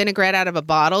pour vinaigrette out of a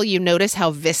bottle, you notice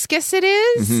how viscous it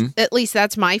is. At least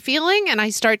that's my feeling. And I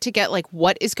start to get like,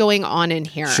 what is going on in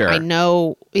here? Sure. I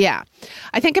know. Yeah.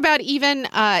 I think about even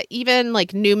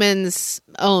like Newman's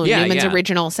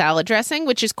original salad dressing,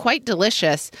 which is quite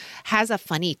delicious, has a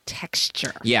funny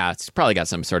texture. Yeah. It's probably got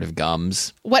some sort of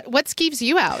gums. What skeeves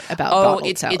you out about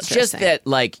bottled salad it's dressing? just that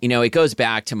like, it goes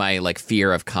back to my like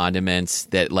fear of condiments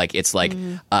that like, it's like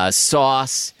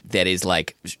sauce that is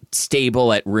like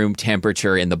stable at room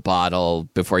temperature in the bottle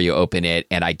before you open it,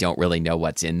 and I don't really know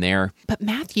what's in there. But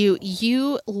Matthew,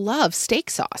 you love steak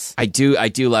sauce. I do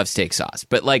love steak sauce,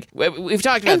 but like we've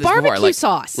talked about and this before. Barbecue Like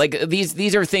sauce. Like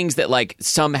these are things that like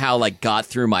somehow like got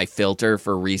through my filter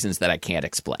for reasons that I can't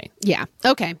explain. Yeah.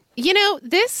 Okay.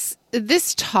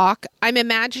 This talk, I'm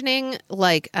imagining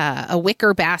like a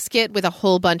wicker basket with a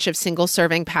whole bunch of single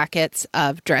serving packets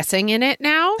of dressing in it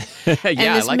now. Yeah, and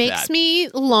this I like makes that. me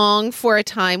long for a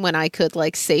time when I could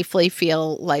like safely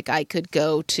feel like I could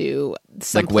go to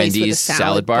some Like place with a Wendy's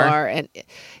salad bar? And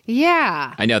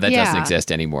yeah. I know that doesn't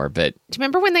exist anymore, but Do you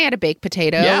remember when they had a baked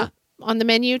potato? Yeah. On the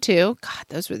menu too? God,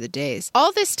 those were the days.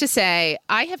 All this to say,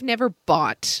 I have never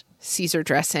bought Caesar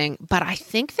dressing, but I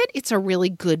think that it's a really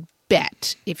good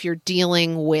bet if you're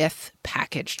dealing with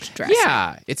packaged dressing.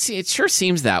 yeah, it sure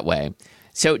seems that way.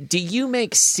 So, do you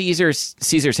make Caesar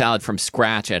salad from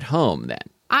scratch at home then?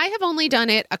 I have only done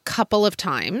it a couple of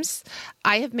times.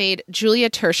 I have made Julia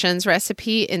Turshen's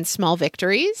recipe in Small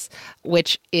Victories,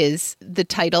 which is the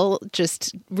title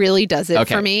just really does it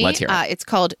for me. Let's hear it. It's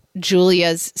called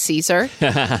Julia's Caesar.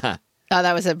 That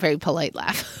was a very polite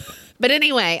laugh. But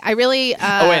anyway, I really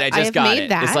I just got it.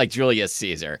 That. It's like Julius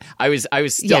Caesar. I was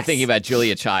still Yes. thinking about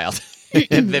Julia Child.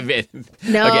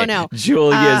 No.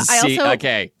 Julius I Caesar. also-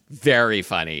 Okay, very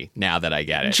funny now that I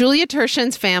get it. Julia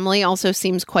Turshen's family also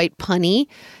seems quite punny.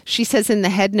 She says in the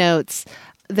head notes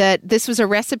that this was a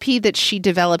recipe that she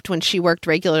developed when she worked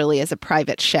regularly as a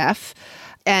private chef.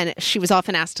 And she was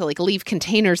often asked to like leave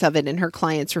containers of it in her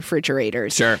clients'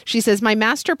 refrigerators. Sure. She says, my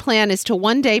master plan is to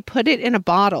one day put it in a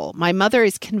bottle. My mother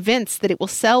is convinced that it will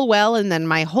sell well and then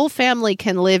my whole family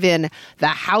can live in the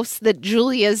house that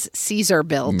Julia's Caesar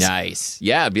built. Nice.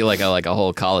 Yeah, it'd be like a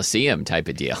whole Colosseum type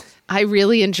of deal. I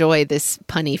really enjoy this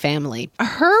punny family.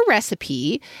 Her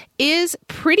recipe is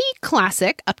pretty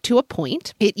classic up to a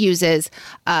point. It uses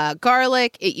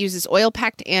garlic. It uses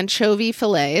oil-packed anchovy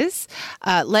fillets,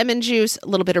 lemon juice, a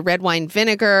little bit of red wine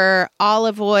vinegar,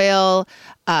 olive oil,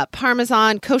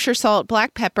 Parmesan, kosher salt,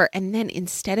 black pepper, and then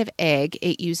instead of egg,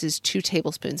 it uses 2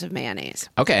 tablespoons of mayonnaise.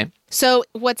 Okay. So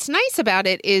what's nice about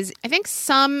it is I think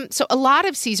a lot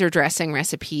of Caesar dressing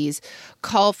recipes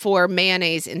call for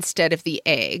mayonnaise instead of the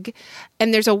egg.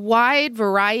 And there's a wide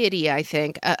variety, I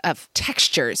think, of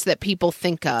textures that people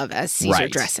think of as Caesar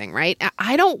dressing, right?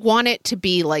 I don't want it to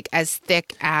be like as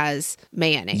thick as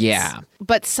mayonnaise. Yeah.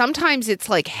 But sometimes it's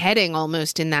like heading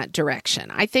almost in that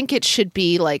direction. I think it should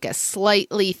be like a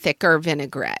slightly thicker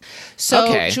vinaigrette.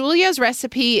 So Julia's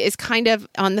recipe is kind of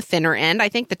on the thinner end. I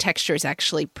think the texture is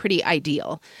actually pretty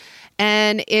ideal.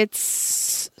 and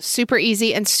it's super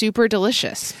easy and super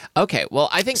delicious. Okay, well,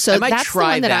 I think So I might that's the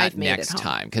try one that that I've made at next home.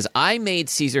 time because I made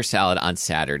Caesar salad on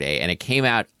Saturday and it came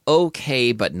out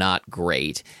okay, but not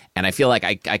great. And I feel like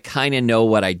I kind of know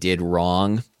what I did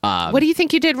wrong. What do you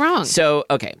think you did wrong? So,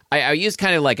 okay, I used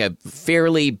kind of like a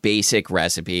fairly basic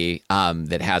recipe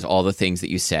that has all the things that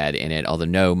you said in it, although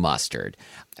no mustard.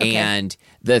 Okay. And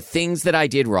the things that I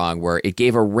did wrong were it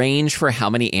gave a range for how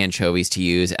many anchovies to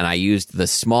use, and I used the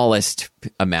smallest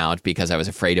amount because I was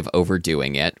afraid of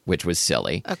overdoing it, which was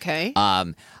silly. Okay.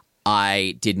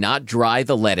 I did not dry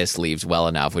the lettuce leaves well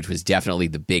enough, which was definitely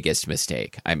the biggest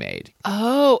mistake I made.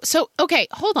 Oh, so, okay,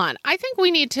 hold on. I think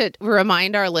we need to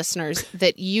remind our listeners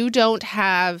that you don't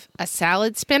have a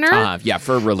salad spinner. Yeah,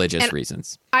 for religious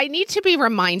reasons. I need to be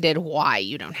reminded why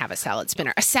you don't have a salad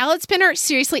spinner. A salad spinner,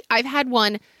 seriously, I've had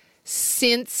one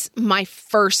since my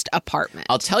first apartment.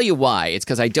 I'll tell you why. It's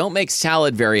because I don't make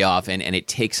salad very often, and it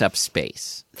takes up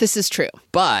space. This is true.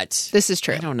 But This is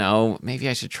true. I don't know. Maybe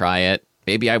I should try it.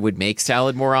 Maybe I would make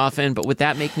salad more often, but would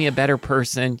that make me a better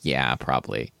person? Yeah,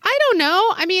 probably. I don't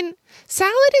know. I mean,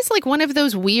 salad is like one of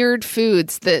those weird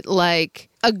foods that, like,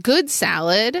 a good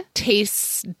salad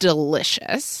tastes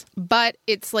delicious, but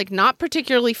it's like not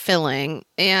particularly filling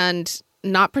and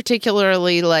not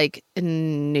particularly like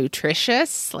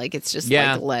nutritious. Like it's just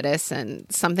Yeah. like lettuce and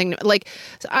something like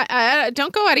I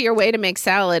don't go out of your way to make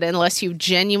salad unless you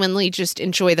genuinely just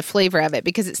enjoy the flavor of it,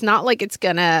 because it's not like it's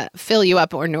gonna fill you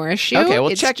up or nourish you. Okay, well,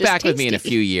 It's check just back with me in a tasty.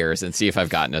 few years and see if I've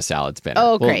gotten a salad spinner.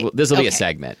 Oh, great. This will be a Okay.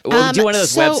 segment. We'll do one of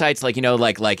those so- websites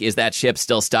like, like, is that ship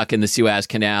still stuck in the Suez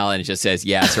Canal? And it just says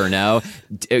yes or no.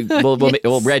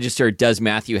 We'll register, does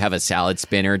Matthew have a salad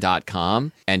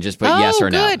spinner.com and just put yes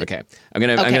or no. good. Okay. I'm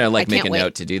gonna I like make can't a wait.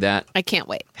 note to do that. I can't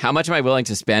wait. How much am I willing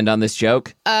to spend on this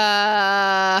joke?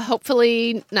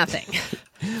 Hopefully nothing.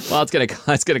 Well, it's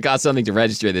gonna cost something to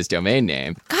register this domain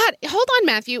name. God, hold on,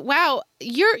 Matthew. Wow,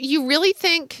 you really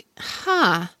think?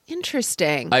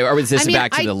 Interesting. Is this I mean,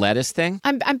 back to the lettuce thing?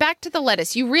 I'm back to the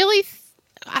lettuce. You really?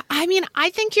 I mean, I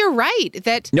think you're right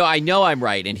that No, I know I'm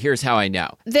right, and here's how I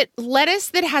know. lettuce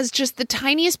that has just the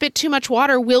tiniest bit too much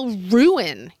water will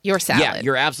ruin your salad. Yeah,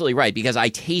 you're absolutely right, because I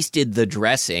tasted the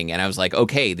dressing and I was like,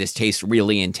 okay, this tastes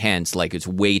really intense. Like, it's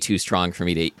way too strong for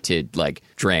me to like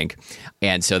drink.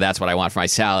 And so that's what I want for my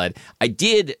salad. I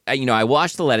did, I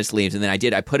washed the lettuce leaves and then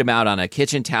I put them out on a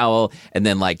kitchen towel and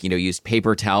then used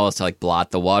paper towels to blot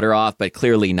the water off, but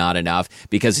clearly not enough,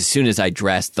 because as soon as I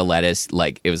dressed the lettuce,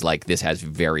 it was like, this has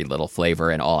very little flavor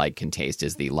and all I can taste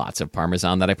is the lots of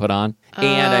Parmesan that I put on. And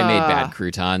I made bad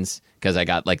croutons because I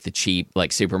got the cheap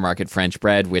supermarket French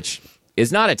bread, which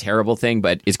is not a terrible thing,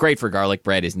 but is great for garlic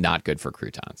bread, is not good for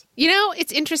croutons.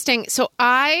 It's interesting. So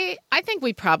I think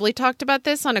we probably talked about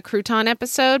this on a crouton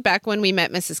episode back when we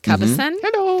met Mrs. Cubison.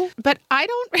 Hello. But I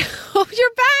don't. Oh,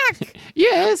 you're back.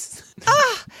 Yes.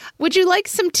 Would you like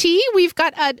some tea? We've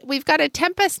got a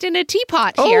tempest in a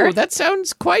teapot here. Oh, that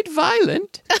sounds quite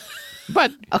violent.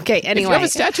 But Okay, if anyway. you have a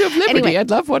Statue of Liberty, Anyway. I'd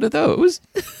love one of those.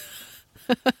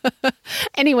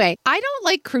 Anyway, I don't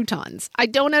like croutons. I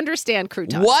don't understand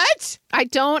croutons. What? I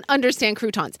don't understand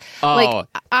croutons. Oh,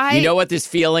 I you know what this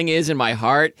feeling is in my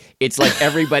heart? It's like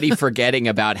everybody forgetting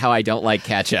about how I don't like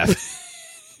ketchup.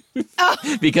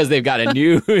 Because they've got a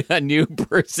new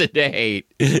person to hate.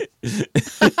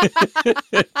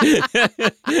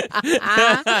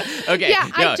 Okay. Yeah,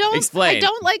 no, I don't. explain. I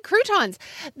don't like croutons.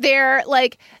 They're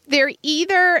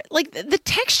either the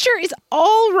texture is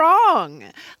all wrong.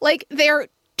 They're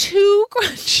too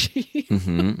crunchy.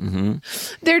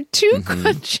 They're too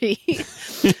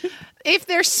crunchy. If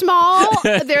they're small,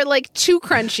 they're too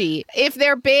crunchy. If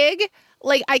they're big,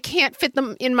 I can't fit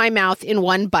them in my mouth in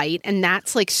one bite, and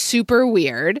that's super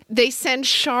weird. They send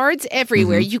shards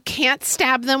everywhere. You can't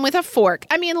stab them with a fork.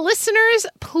 I mean, listeners,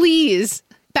 please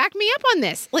back me up on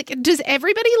this. Does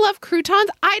everybody love croutons?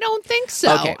 I don't think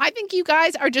so. Okay. I think you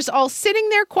guys are just all sitting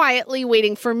there quietly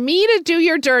waiting for me to do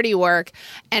your dirty work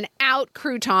and out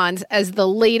croutons as the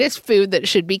latest food that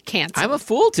should be canceled. I'm a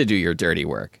fool to do your dirty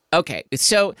work. Okay,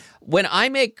 so when I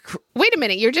make... Wait a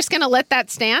minute. You're just going to let that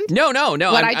stand? No.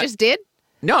 What I just did?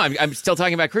 No, I'm still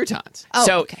talking about croutons. Oh,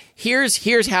 so okay.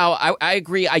 here's how I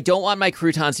agree. I don't want my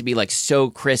croutons to be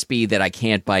so crispy that I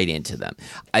can't bite into them.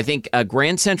 I think a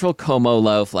Grand Central Como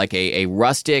loaf, a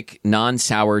rustic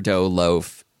non-sourdough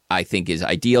loaf, I think is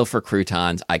ideal for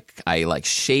croutons. I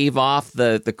shave off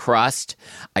the crust.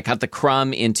 I cut the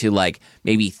crumb into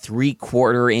maybe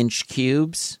 3/4 inch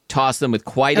cubes. Toss them with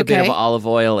quite a bit of Okay. olive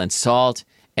oil and salt,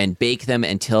 and bake them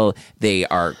until they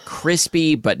are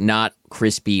crispy, but not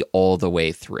crispy all the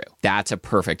way through. That's a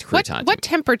perfect crouton. What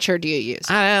temperature do you use?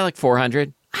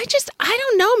 400. I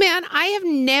don't know, man. I have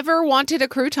never wanted a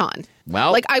crouton.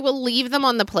 Well, Like, I will leave them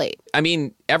on the plate. I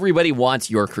mean, everybody wants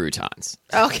your croutons.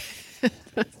 Okay.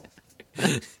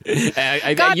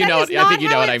 I God, think you know. that is I think not you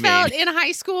know how what it I felt mean. in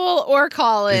high school or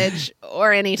college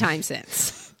or any time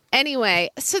since. Anyway,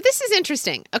 so this is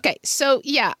interesting. Okay, so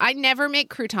yeah, I never make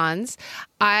croutons.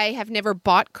 I have never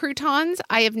bought croutons.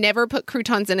 I have never put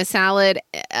croutons in a salad,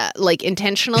 like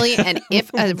intentionally. And if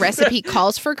a recipe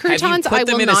calls for croutons, Have you put I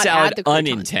them will in not a salad add the croutons.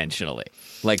 unintentionally?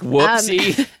 Like,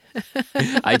 whoopsie!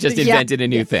 I just Yeah. invented a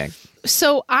new thing.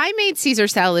 So I made Caesar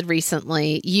salad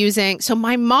recently using. So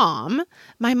my mom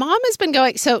has been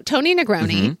going. So Tony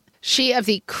Negroni. She of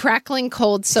the crackling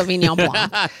cold Sauvignon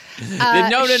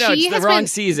Blanc. No, she it's the has wrong been-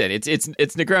 season. It's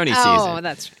Negroni Oh,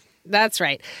 season. that's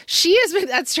right. She has been.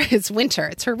 That's right. It's winter.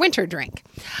 It's her winter drink.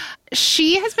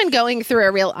 She has been going through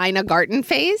a real Ina Garten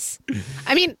phase.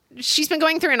 I mean, she's been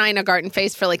going through an Ina Garten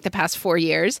phase for like the past 4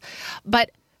 years. But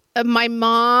my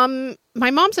mom's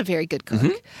a very good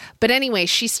cook. But anyway,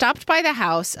 she stopped by the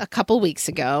house a couple weeks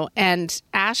ago, and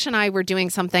Ash and I were doing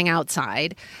something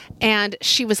outside, and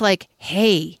she was like,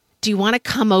 "Hey, do you want to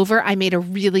come over? I made a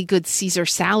really good Caesar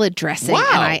salad dressing."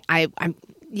 Wow. And I'm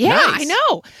yeah, Nice. I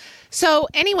know. So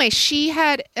anyway, she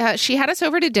had us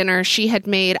over to dinner. She had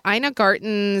made Ina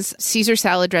Garten's Caesar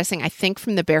salad dressing, I think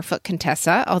from the Barefoot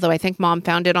Contessa, although I think Mom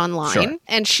found it online. Sure.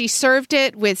 And she served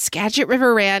it with Skagit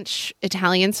River Ranch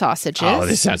Italian sausages Oh,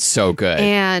 this sounds so good.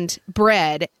 and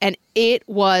bread, and it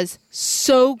was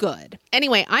so good.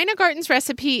 Anyway, Ina Garten's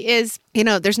recipe is,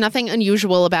 there's nothing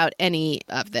unusual about any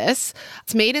of this.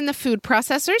 It's made in the food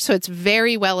processor, so it's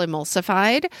very well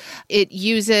emulsified. It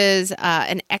uses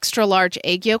an extra large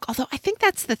egg yolk, although I think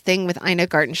that's the thing with Ina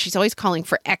Garten. She's always calling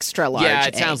for extra large Yeah,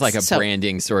 it sounds like a eggs.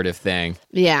 branding sort of thing.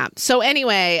 Yeah. So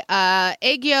anyway,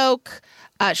 egg yolk.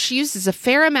 She uses a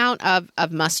fair amount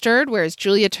of mustard, whereas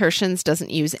Julia Tershins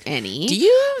doesn't use any. Do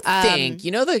you think,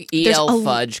 the there's EL a-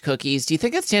 fudge cookies, do you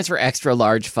think that stands for extra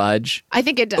large fudge? I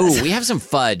think it does. Oh, we have some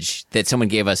fudge that someone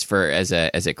gave us as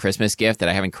a Christmas gift that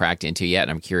I haven't cracked into yet,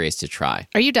 and I'm curious to try.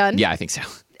 Are you done? Yeah, I think so.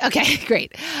 Okay,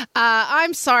 great.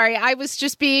 I'm sorry. I was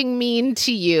just being mean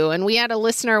to you. And we had a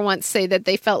listener once say that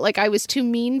they felt like I was too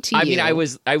mean to you. I mean,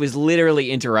 I was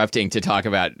literally interrupting to talk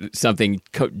about something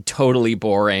totally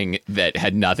boring that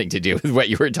had nothing to do with what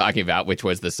you were talking about, which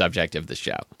was the subject of the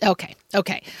show. Okay.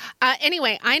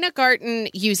 Anyway, Ina Garten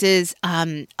uses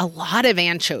a lot of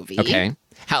anchovy. Okay.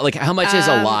 How much is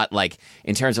a lot, like,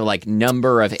 in terms of, like,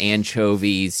 number of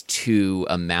anchovies to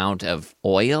amount of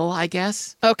oil, I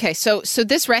guess? Okay, so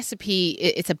this recipe,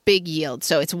 it's a big yield.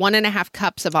 So it's 1.5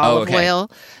 cups of olive okay.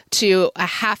 oil to a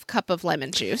half cup of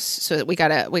lemon juice. So we got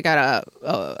a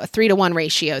 3-to-1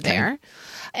 ratio there.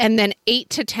 And then 8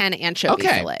 to 10 anchovy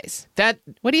fillets.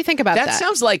 What do you think about that? That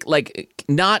sounds like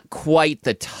not quite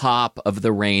the top of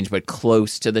the range, but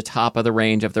close to the top of the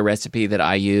range of the recipe that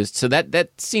I used. So that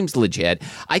seems legit.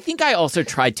 I think I also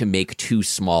tried to make too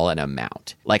small an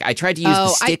amount. Like, I tried to use the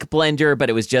stick blender, but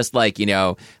it was just like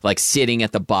sitting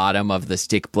at the bottom of the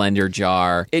stick blender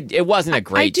jar. It wasn't a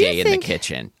great day in the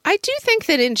kitchen. I do think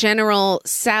that in general,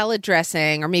 salad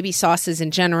dressing or maybe sauces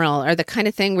in general are the kind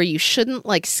of thing where you shouldn't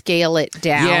scale it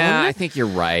down. Yeah, I think you're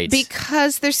right.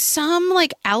 Because there's some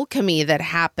alchemy that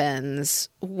happens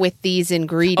with these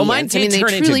ingredients. Oh, mine did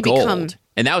turn into gold.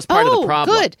 And that was part of the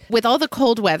problem. Good. With all the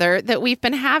cold weather that we've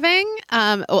been having,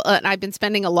 and I've been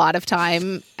spending a lot of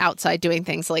time outside doing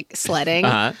things like sledding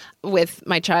with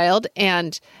my child,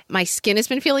 and my skin has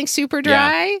been feeling super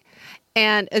dry. Yeah.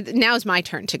 And now is my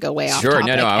turn to go way off Sure, topic.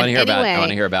 no, I want to hear anyway, I want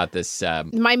to hear about this.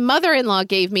 My mother-in-law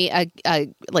gave me a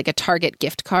Target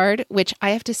gift card, which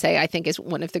I have to say I think is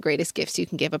one of the greatest gifts you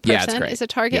can give a Yeah, it's person. great. Is a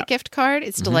Target Yeah. gift card.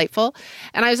 It's delightful.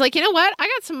 And I was like, you know what? I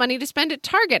got some money to spend at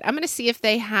Target. I'm going to see if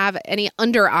they have any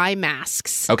under eye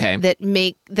masks. Okay. That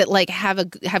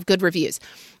have good reviews.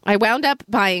 I wound up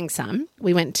buying some.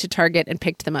 We went to Target and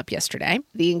picked them up yesterday.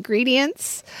 The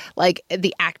ingredients,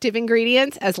 the active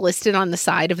ingredients as listed on the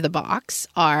side of the box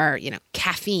are,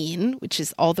 caffeine, which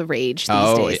is all the rage these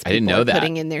Oh, days. I didn't People know are that.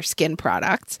 Putting in their skin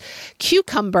products,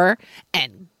 cucumber,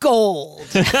 and gold.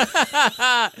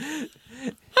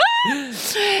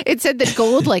 It said that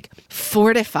gold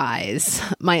fortifies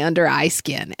my under eye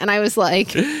skin. And I was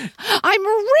like, I'm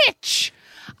rich.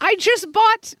 I just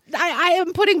bought, I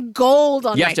am putting gold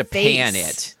on my face. You have to pan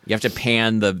it. You have to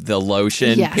pan the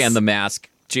lotion, Yes. pan the mask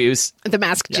juice. The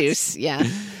mask juice, yeah.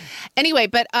 Anyway,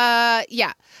 but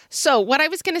yeah. So what I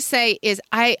was going to say is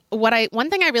one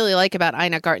thing I really like about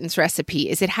Ina Garten's recipe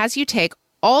is it has you take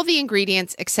all the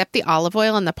ingredients except the olive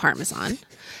oil and the Parmesan.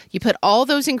 You put all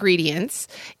those ingredients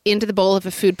into the bowl of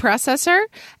a food processor,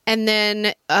 and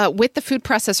then with the food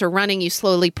processor running, you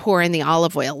slowly pour in the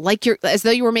olive oil, as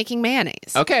though you were making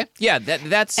mayonnaise. Okay, yeah,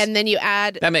 that's and then you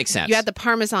add that makes sense. You add the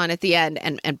Parmesan at the end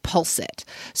and pulse it,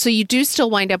 so you do still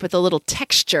wind up with a little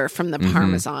texture from the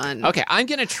Parmesan. Okay, I'm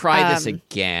gonna try this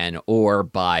again, or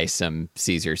buy some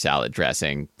Caesar salad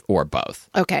dressing. Or both.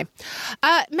 Okay.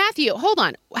 Matthew, hold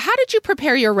on. How did you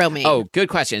prepare your romaine? Oh, good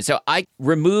question. So I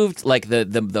removed like the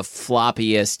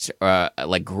floppiest,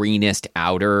 like greenest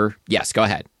outer. Yes, go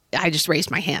ahead. I just raised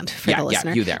my hand for the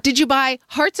listener. Yeah, you there. Did you buy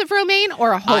hearts of romaine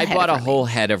or a whole head? I bought a whole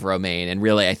head of romaine, and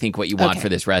really I think what you want for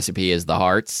this recipe is the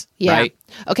hearts, right?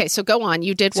 Okay, so go on.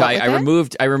 You did so what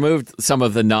with I removed some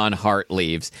of the non-heart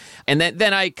leaves, and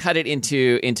then I cut it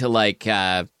into like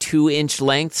 2-inch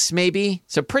lengths, maybe.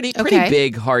 So pretty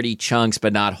big hearty chunks,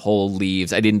 but not whole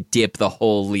leaves. I didn't dip the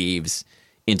whole leaves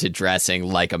into dressing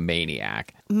like a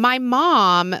maniac. My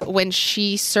mom, when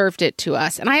she served it to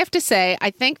us, and I have to say,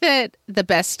 I think that the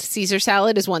best Caesar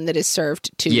salad is one that is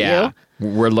served to you. Yeah,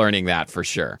 we're learning that for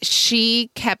sure.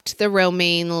 She kept the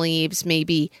romaine leaves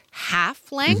maybe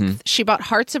half length. She bought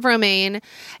hearts of romaine,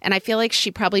 and I feel like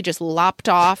she probably just lopped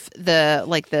off the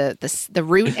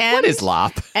root end. What is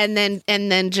lop? And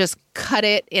then just cut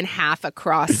it in half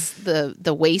across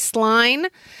the waistline.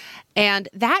 And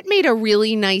that made a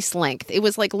really nice length. It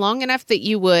was like long enough that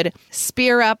you would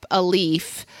spear up a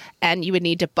leaf and you would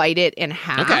need to bite it in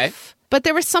half. Okay. But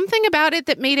there was something about it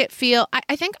that made it feel,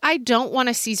 I think I don't want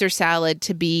a Caesar salad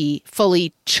to be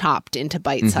fully chopped into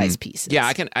bite-sized pieces. Yeah,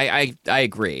 I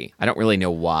agree. I don't really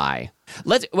know why.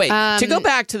 To go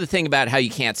back to the thing about how you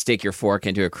can't stick your fork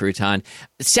into a crouton.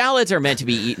 Salads are meant to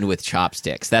be eaten with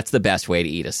chopsticks. That's the best way to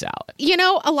eat a salad. You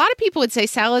know, a lot of people would say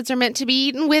salads are meant to be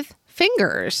eaten with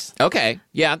fingers. Okay.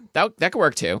 Yeah, that could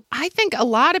work too. I think a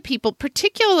lot of people,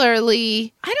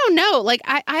 particularly, I don't know, like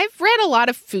I've read a lot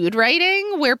of food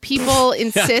writing where people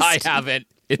insist. I haven't.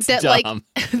 It's that, dumb.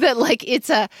 That it's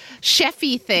a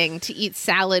chefy thing to eat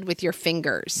salad with your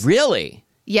fingers. Really?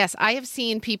 Yes, I have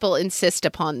seen people insist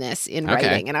upon this in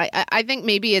writing, and I think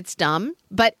maybe it's dumb,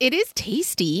 but it is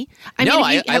tasty.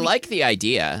 I like the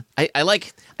idea. I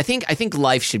think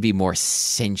life should be more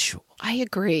sensual. I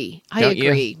agree. Don't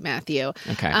you? Matthew.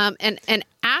 Okay. And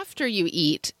after you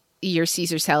eat your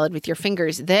Caesar salad with your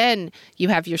fingers, then you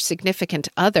have your significant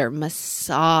other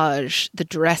massage the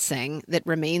dressing that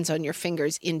remains on your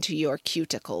fingers into your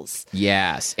cuticles.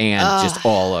 Yes, and just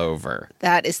all over.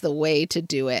 That is the way to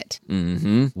do it.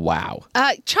 Mm-hmm. Wow.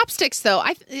 Chopsticks, though,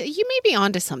 you may be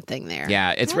onto something there.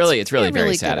 Yeah, it's really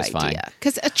very satisfying.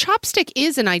 Because a chopstick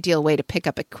is an ideal way to pick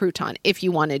up a crouton if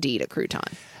you wanted to eat a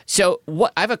crouton. So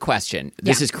I have a question.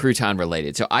 This is crouton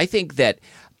related. So I think that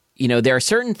there are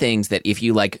certain things that if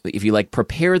you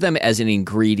prepare them as an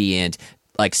ingredient,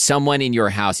 like someone in your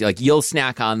house, you'll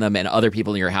snack on them, and other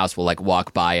people in your house will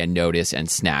walk by and notice and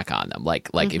snack on them.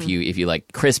 If you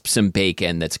crisp some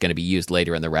bacon that's going to be used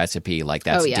later in the recipe,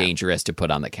 that's dangerous to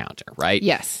put on the counter, right?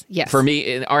 Yes. For me,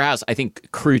 in our house, I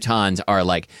think croutons are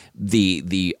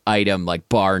the item,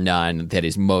 bar none, that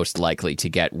is most likely to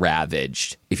get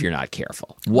ravaged if you're not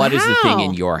careful. What is the thing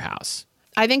in your house?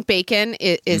 I think bacon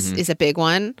is a big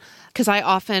one, because I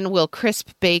often will crisp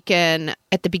bacon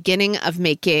at the beginning of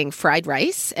making fried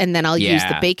rice, and then I'll use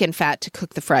the bacon fat to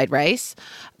cook the fried rice.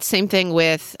 Same thing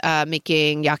with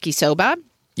making yakisoba.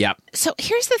 Yep. So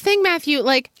here's the thing, Matthew.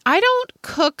 I don't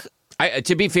cook.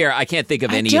 To be fair, I can't think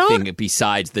of anything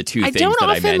besides the two things that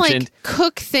I mentioned. I don't often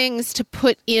cook things to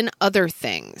put in other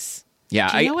things. Yeah,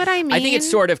 Do you know what I mean? I think it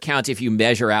sort of counts if you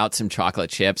measure out some chocolate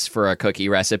chips for a cookie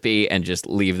recipe and just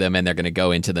leave them, and they're going to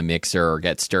go into the mixer or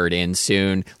get stirred in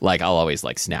soon. I'll always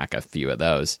snack a few of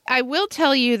those. I will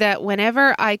tell you that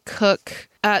whenever I cook,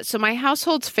 so my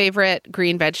household's favorite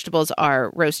green vegetables are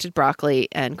roasted broccoli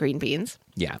and green beans.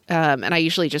 Yeah. And I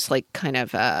usually just I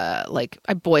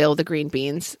boil the green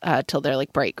beans till they're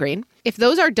bright green. If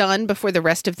those are done before the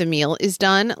rest of the meal is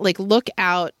done, look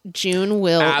out. June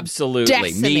will absolutely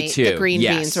decimate me too. The green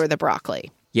beans or the broccoli.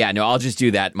 Yeah, no, I'll just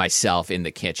do that myself in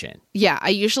the kitchen. Yeah, I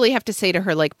usually have to say to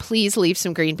her, please leave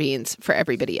some green beans for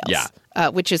everybody else. Yeah.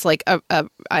 Which is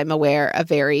I'm aware, a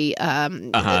very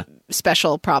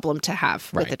special problem to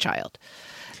have with a child.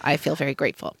 I feel very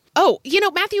grateful. Oh,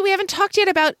 Matthew, we haven't talked yet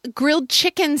about grilled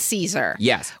chicken Caesar.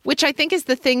 Yes. Which I think is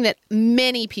the thing that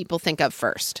many people think of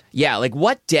first. Yeah,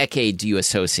 what decade do you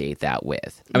associate that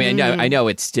with? I mean, I know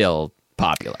it's still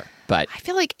popular, but I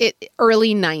feel like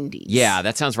early 90s. Yeah,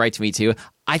 that sounds right to me too.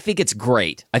 I think it's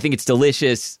great. I think it's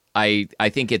delicious. I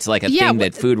think it's like a thing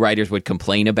that food writers would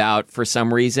complain about for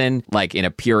some reason, like in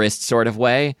a purist sort of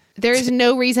way. There is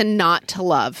no reason not to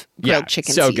love grilled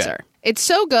chicken so Caesar. Good. It's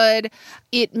so good.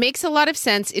 It makes a lot of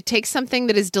sense. It takes something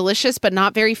that is delicious but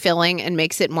not very filling and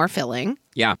makes it more filling.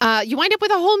 Yeah. You wind up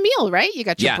with a whole meal, right? You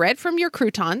got your bread from your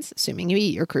croutons, assuming you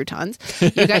eat your croutons.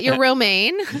 You got your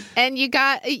romaine, and you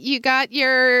got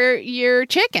your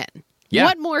chicken. Yeah.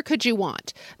 What more could you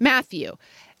want? Matthew,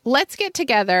 let's get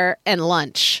together and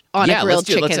lunch on a grilled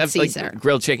chicken Caesar. Like,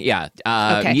 grilled chicken, yeah.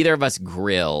 Okay. Neither of us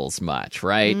grills much,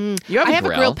 right? You have I have a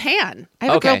grill pan. I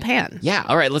have a grill pan. Yeah,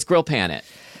 all right, let's grill pan it.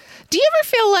 Do you ever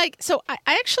feel like, so I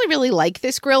actually really like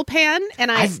this grill pan, and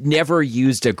I've never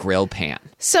used a grill pan.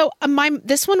 So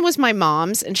this one was my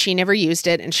mom's, and she never used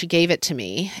it, and she gave it to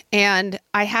me. And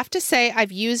I have to say,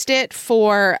 I've used it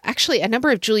for actually a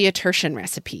number of Julia Turshen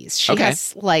recipes. She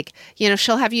has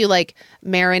she'll have you like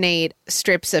marinate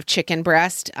strips of chicken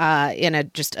breast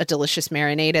in just a delicious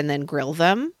marinade, and then grill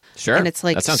them. Sure. And it's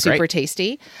like super great.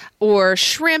 tasty. Or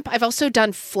shrimp. I've also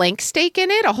done flank steak in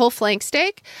it, a whole flank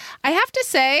steak. I have to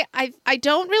say, I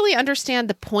don't really understand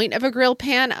the point of a grill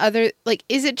pan.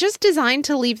 Is it just designed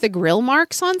to leave the grill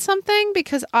marks on something?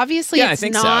 Because obviously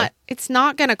it's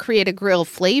not going to create a grill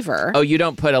flavor. Oh, you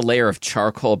don't put a layer of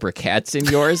charcoal briquettes in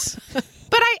yours?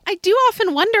 But I do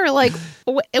often wonder, like,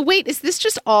 wait, is this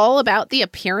just all about the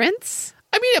appearance?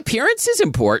 I mean, appearance is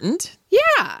important.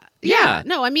 Yeah.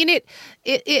 No, I mean,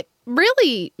 it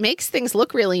really makes things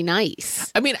look really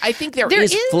nice. I mean, I think there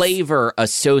is flavor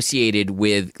associated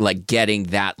with like getting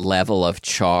that level of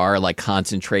char, like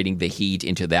concentrating the heat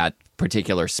into that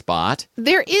particular spot.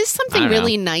 There is something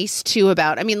really nice too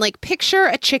about, I mean, like picture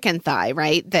a chicken thigh,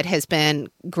 right, that has been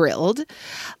grilled.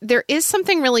 There is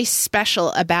something really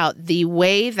special about the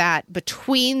way that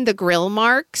between the grill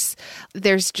marks,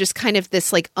 there's just kind of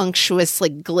this like unctuous,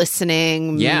 like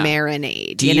glistening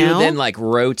marinade. Do you then like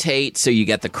rotate so you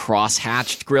get the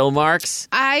cross-hatched grill marks?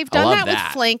 I've done that with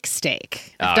flank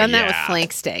steak. I've done that with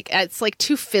flank steak. It's like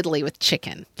too fiddly with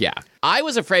chicken. Yeah. I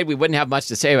was afraid we wouldn't have much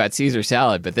to say about Caesar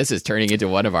salad, but this is turning into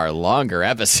one of our longer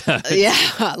episodes. Yeah,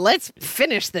 let's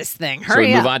finish this thing. Hurry up. Should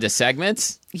we move on to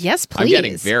segments? Yes, please. I'm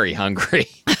getting very hungry.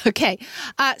 Okay.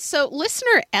 So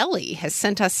listener Ellie has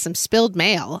sent us some spilled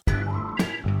mail.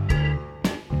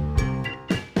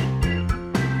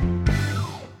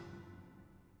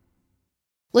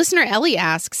 Listener Ellie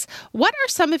asks, what are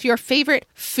some of your favorite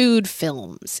food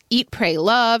films? Eat, Pray,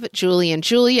 Love, Julie and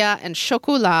Julia, and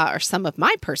Chocolat are some of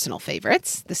my personal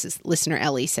favorites. This is listener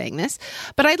Ellie saying this.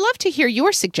 But I'd love to hear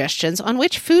your suggestions on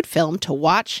which food film to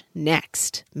watch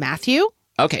next. Matthew?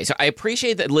 Okay, so I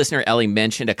appreciate that listener Ellie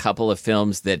mentioned a couple of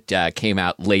films that came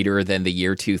out later than the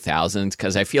year 2000,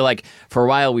 because I feel like for a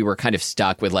while we were kind of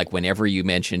stuck with like whenever you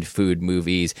mentioned food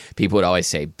movies, people would always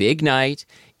say Big Night,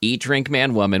 Eat, Drink,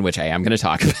 Man, Woman, which I am going to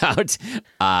talk about.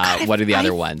 What are the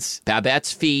other ones?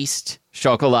 Babette's Feast,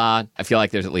 Chocolat. I feel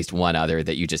like there's at least one other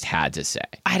that you just had to say.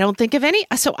 I don't think of any.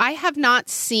 So I have not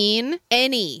seen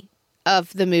any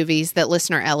of the movies that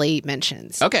listener Ellie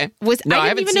mentions. Okay. I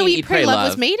didn't even know Eat, Pray, Love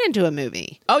was made into a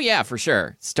movie. Oh, yeah, for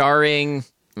sure. Starring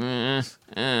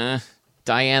Diane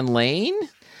Lane?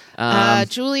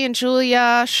 Julie and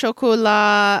Julia,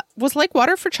 Chocolat. Was Like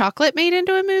Water for Chocolate made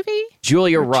into a movie?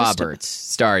 Julia Roberts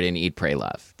starred in Eat, Pray,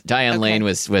 Love. Diane Lane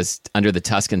was Under the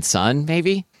Tuscan Sun,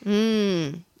 maybe?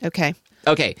 Okay.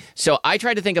 Okay, so I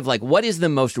tried to think of like what is the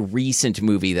most recent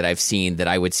movie that I've seen that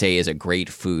I would say is a great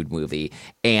food movie,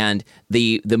 and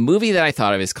the movie that I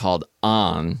thought of is called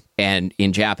On, and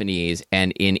in Japanese,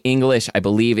 and in English I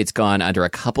believe it's gone under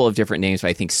a couple of different names, but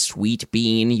I think Sweet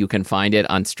Bean, you can find it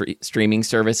on streaming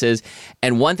services.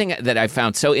 And one thing that I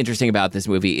found so interesting about this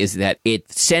movie is that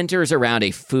it centers around a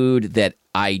food that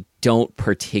I don't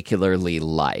particularly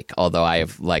like, although I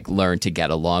have like learned to get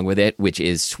along with it, which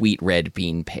is sweet red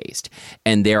bean paste.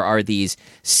 And there are these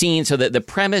scenes. So the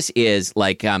premise is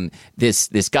like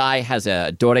this guy has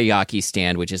a dorayaki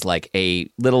stand, which is like a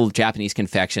little Japanese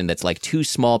confection that's like two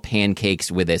small pancakes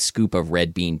with a scoop of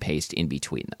red bean paste in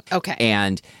between them. Okay.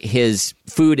 And his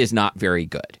food is not very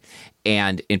good.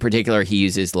 And in particular, he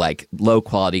uses like low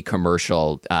quality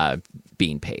commercial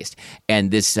bean paste.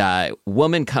 And this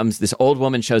this old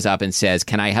woman shows up and says,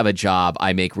 "Can I have a job?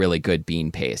 I make really good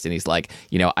bean paste." And he's like,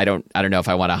 I don't know if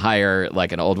I want to hire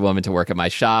like an old woman to work at my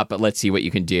shop, but let's see what you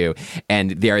can do.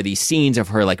 And there are these scenes of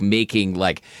her like making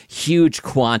like huge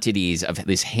quantities of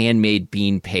this handmade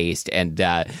bean paste, and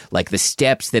like the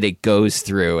steps that it goes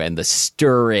through, and the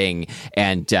stirring,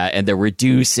 and the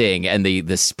reducing, and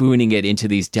the spooning it into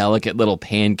these delicate little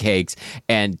pancakes.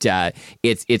 And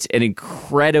it's an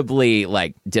incredibly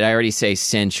like, did I already say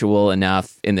sensual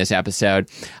enough in this episode?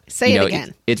 Say it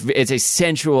again. It's a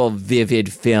sensual,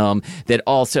 vivid film that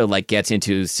also like gets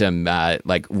into some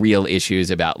like real issues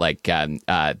about like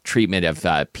treatment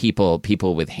of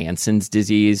people with Hansen's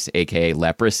disease, aka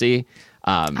leprosy.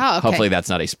 Okay. Hopefully that's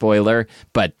not a spoiler,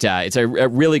 but it's a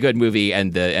really good movie,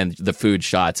 and the food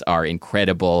shots are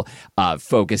incredible,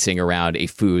 focusing around a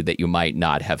food that you might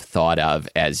not have thought of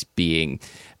as being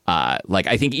like,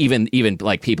 I think even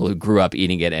like people who grew up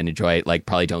eating it and enjoy it like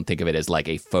probably don't think of it as like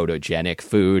a photogenic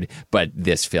food, but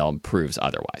this film proves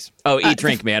otherwise. Oh, Eat,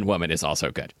 Drink, Man, Woman is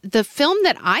also good. The film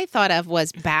that I thought of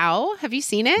was Bao. Have you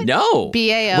seen it? No.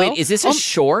 BAO. Wait, is this a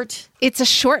short? It's a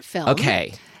short film.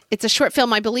 Okay. It's a short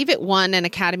film. I believe it won an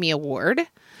Academy Award.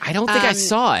 I don't think I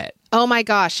saw it. Oh my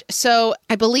gosh. So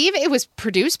I believe it was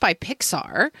produced by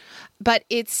Pixar, but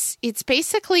it's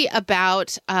basically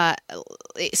about,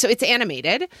 so it's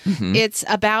animated. Mm-hmm. It's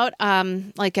about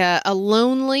like a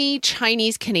lonely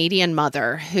Chinese Canadian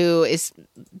mother who is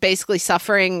basically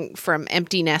suffering from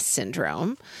empty nest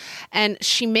syndrome. And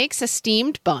she makes a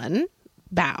steamed bun,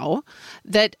 bao,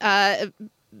 that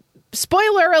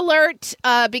spoiler alert,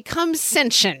 becomes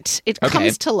sentient. It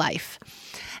comes to life.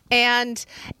 And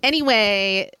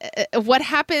anyway, what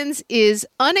happens is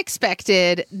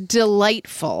unexpected,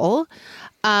 delightful.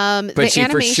 But she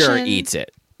for sure eats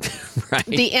it. Right?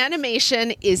 The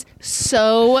animation is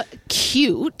so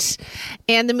cute,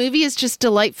 and the movie is just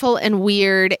delightful and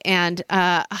weird, and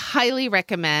highly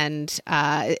recommend.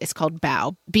 It's called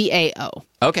Bao, B-A-O.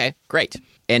 Okay, great.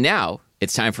 And now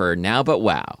it's time for Now But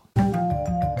Wow.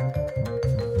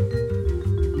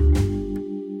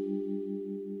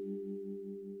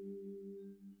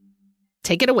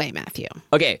 Take it away, Matthew.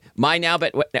 Okay, my Now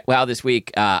But Wow this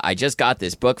week, I just got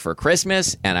this book for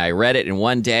Christmas, and I read it in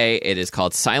one day. It is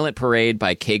called Silent Parade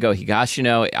by Keigo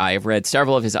Higashino. I've read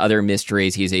several of his other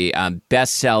mysteries. He's a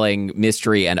best-selling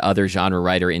mystery and other genre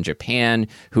writer in Japan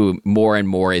who more and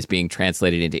more is being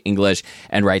translated into English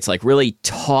and writes like really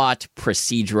taut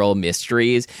procedural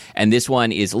mysteries. And this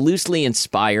one is loosely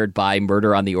inspired by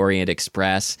Murder on the Orient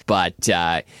Express, but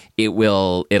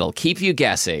it'll keep you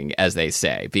guessing, as they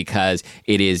say, because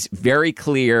it is very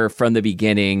clear from the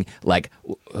beginning, like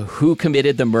who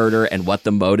committed the murder and what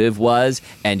the motive was,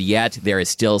 and yet there is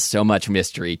still so much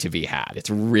mystery to be had.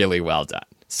 It's really well done.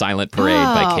 Silent Parade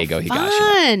by Keigo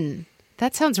Higashino. Fun.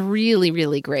 That sounds really,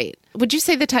 really great. Would you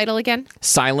say the title again?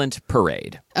 Silent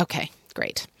Parade. Okay,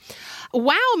 great.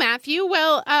 Wow, Matthew.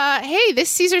 Well, hey,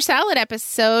 this Caesar salad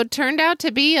episode turned out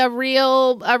to be a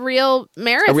real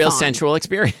marathon. A real sensual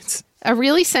experience. A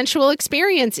really sensual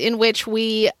experience in which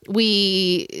we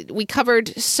covered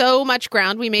so much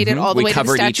ground. We made it all the way to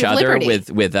the Statue of Liberty. We covered each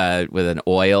other with an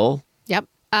oil. Yep.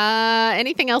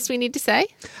 Anything else we need to say?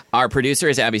 Our producer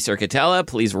is Abby Circatella.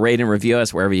 Please rate and review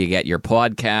us wherever you get your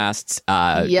podcasts.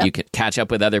 You can catch up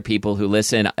with other people who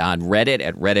listen on Reddit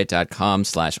at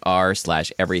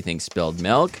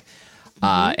reddit.com/r/everythingspilledmilk.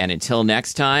 And until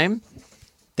next time,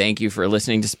 thank you for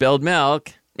listening to Spilled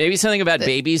Milk. Maybe something about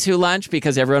babies who lunch,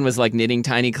 because everyone was like knitting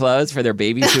tiny clothes for their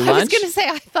babies who lunch. I was going to say,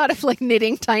 I thought of like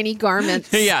knitting tiny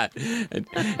garments. Yeah.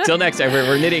 Until next time,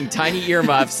 we're knitting tiny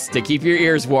earmuffs to keep your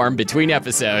ears warm between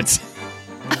episodes.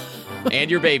 And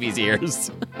your baby's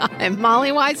ears. I'm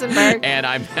Molly Weisenberg. And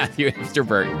I'm Matthew Hipster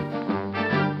Burton.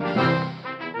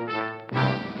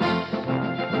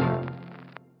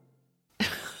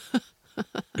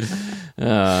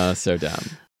 So dumb.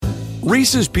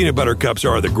 Reese's peanut butter cups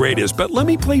are the greatest, but let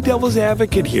me play devil's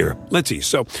advocate here. Let's see.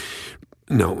 So,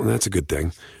 no, that's a good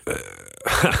thing.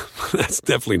 That's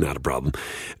definitely not a problem.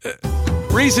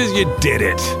 Reese's, you did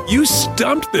it. You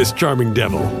stumped this charming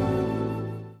devil.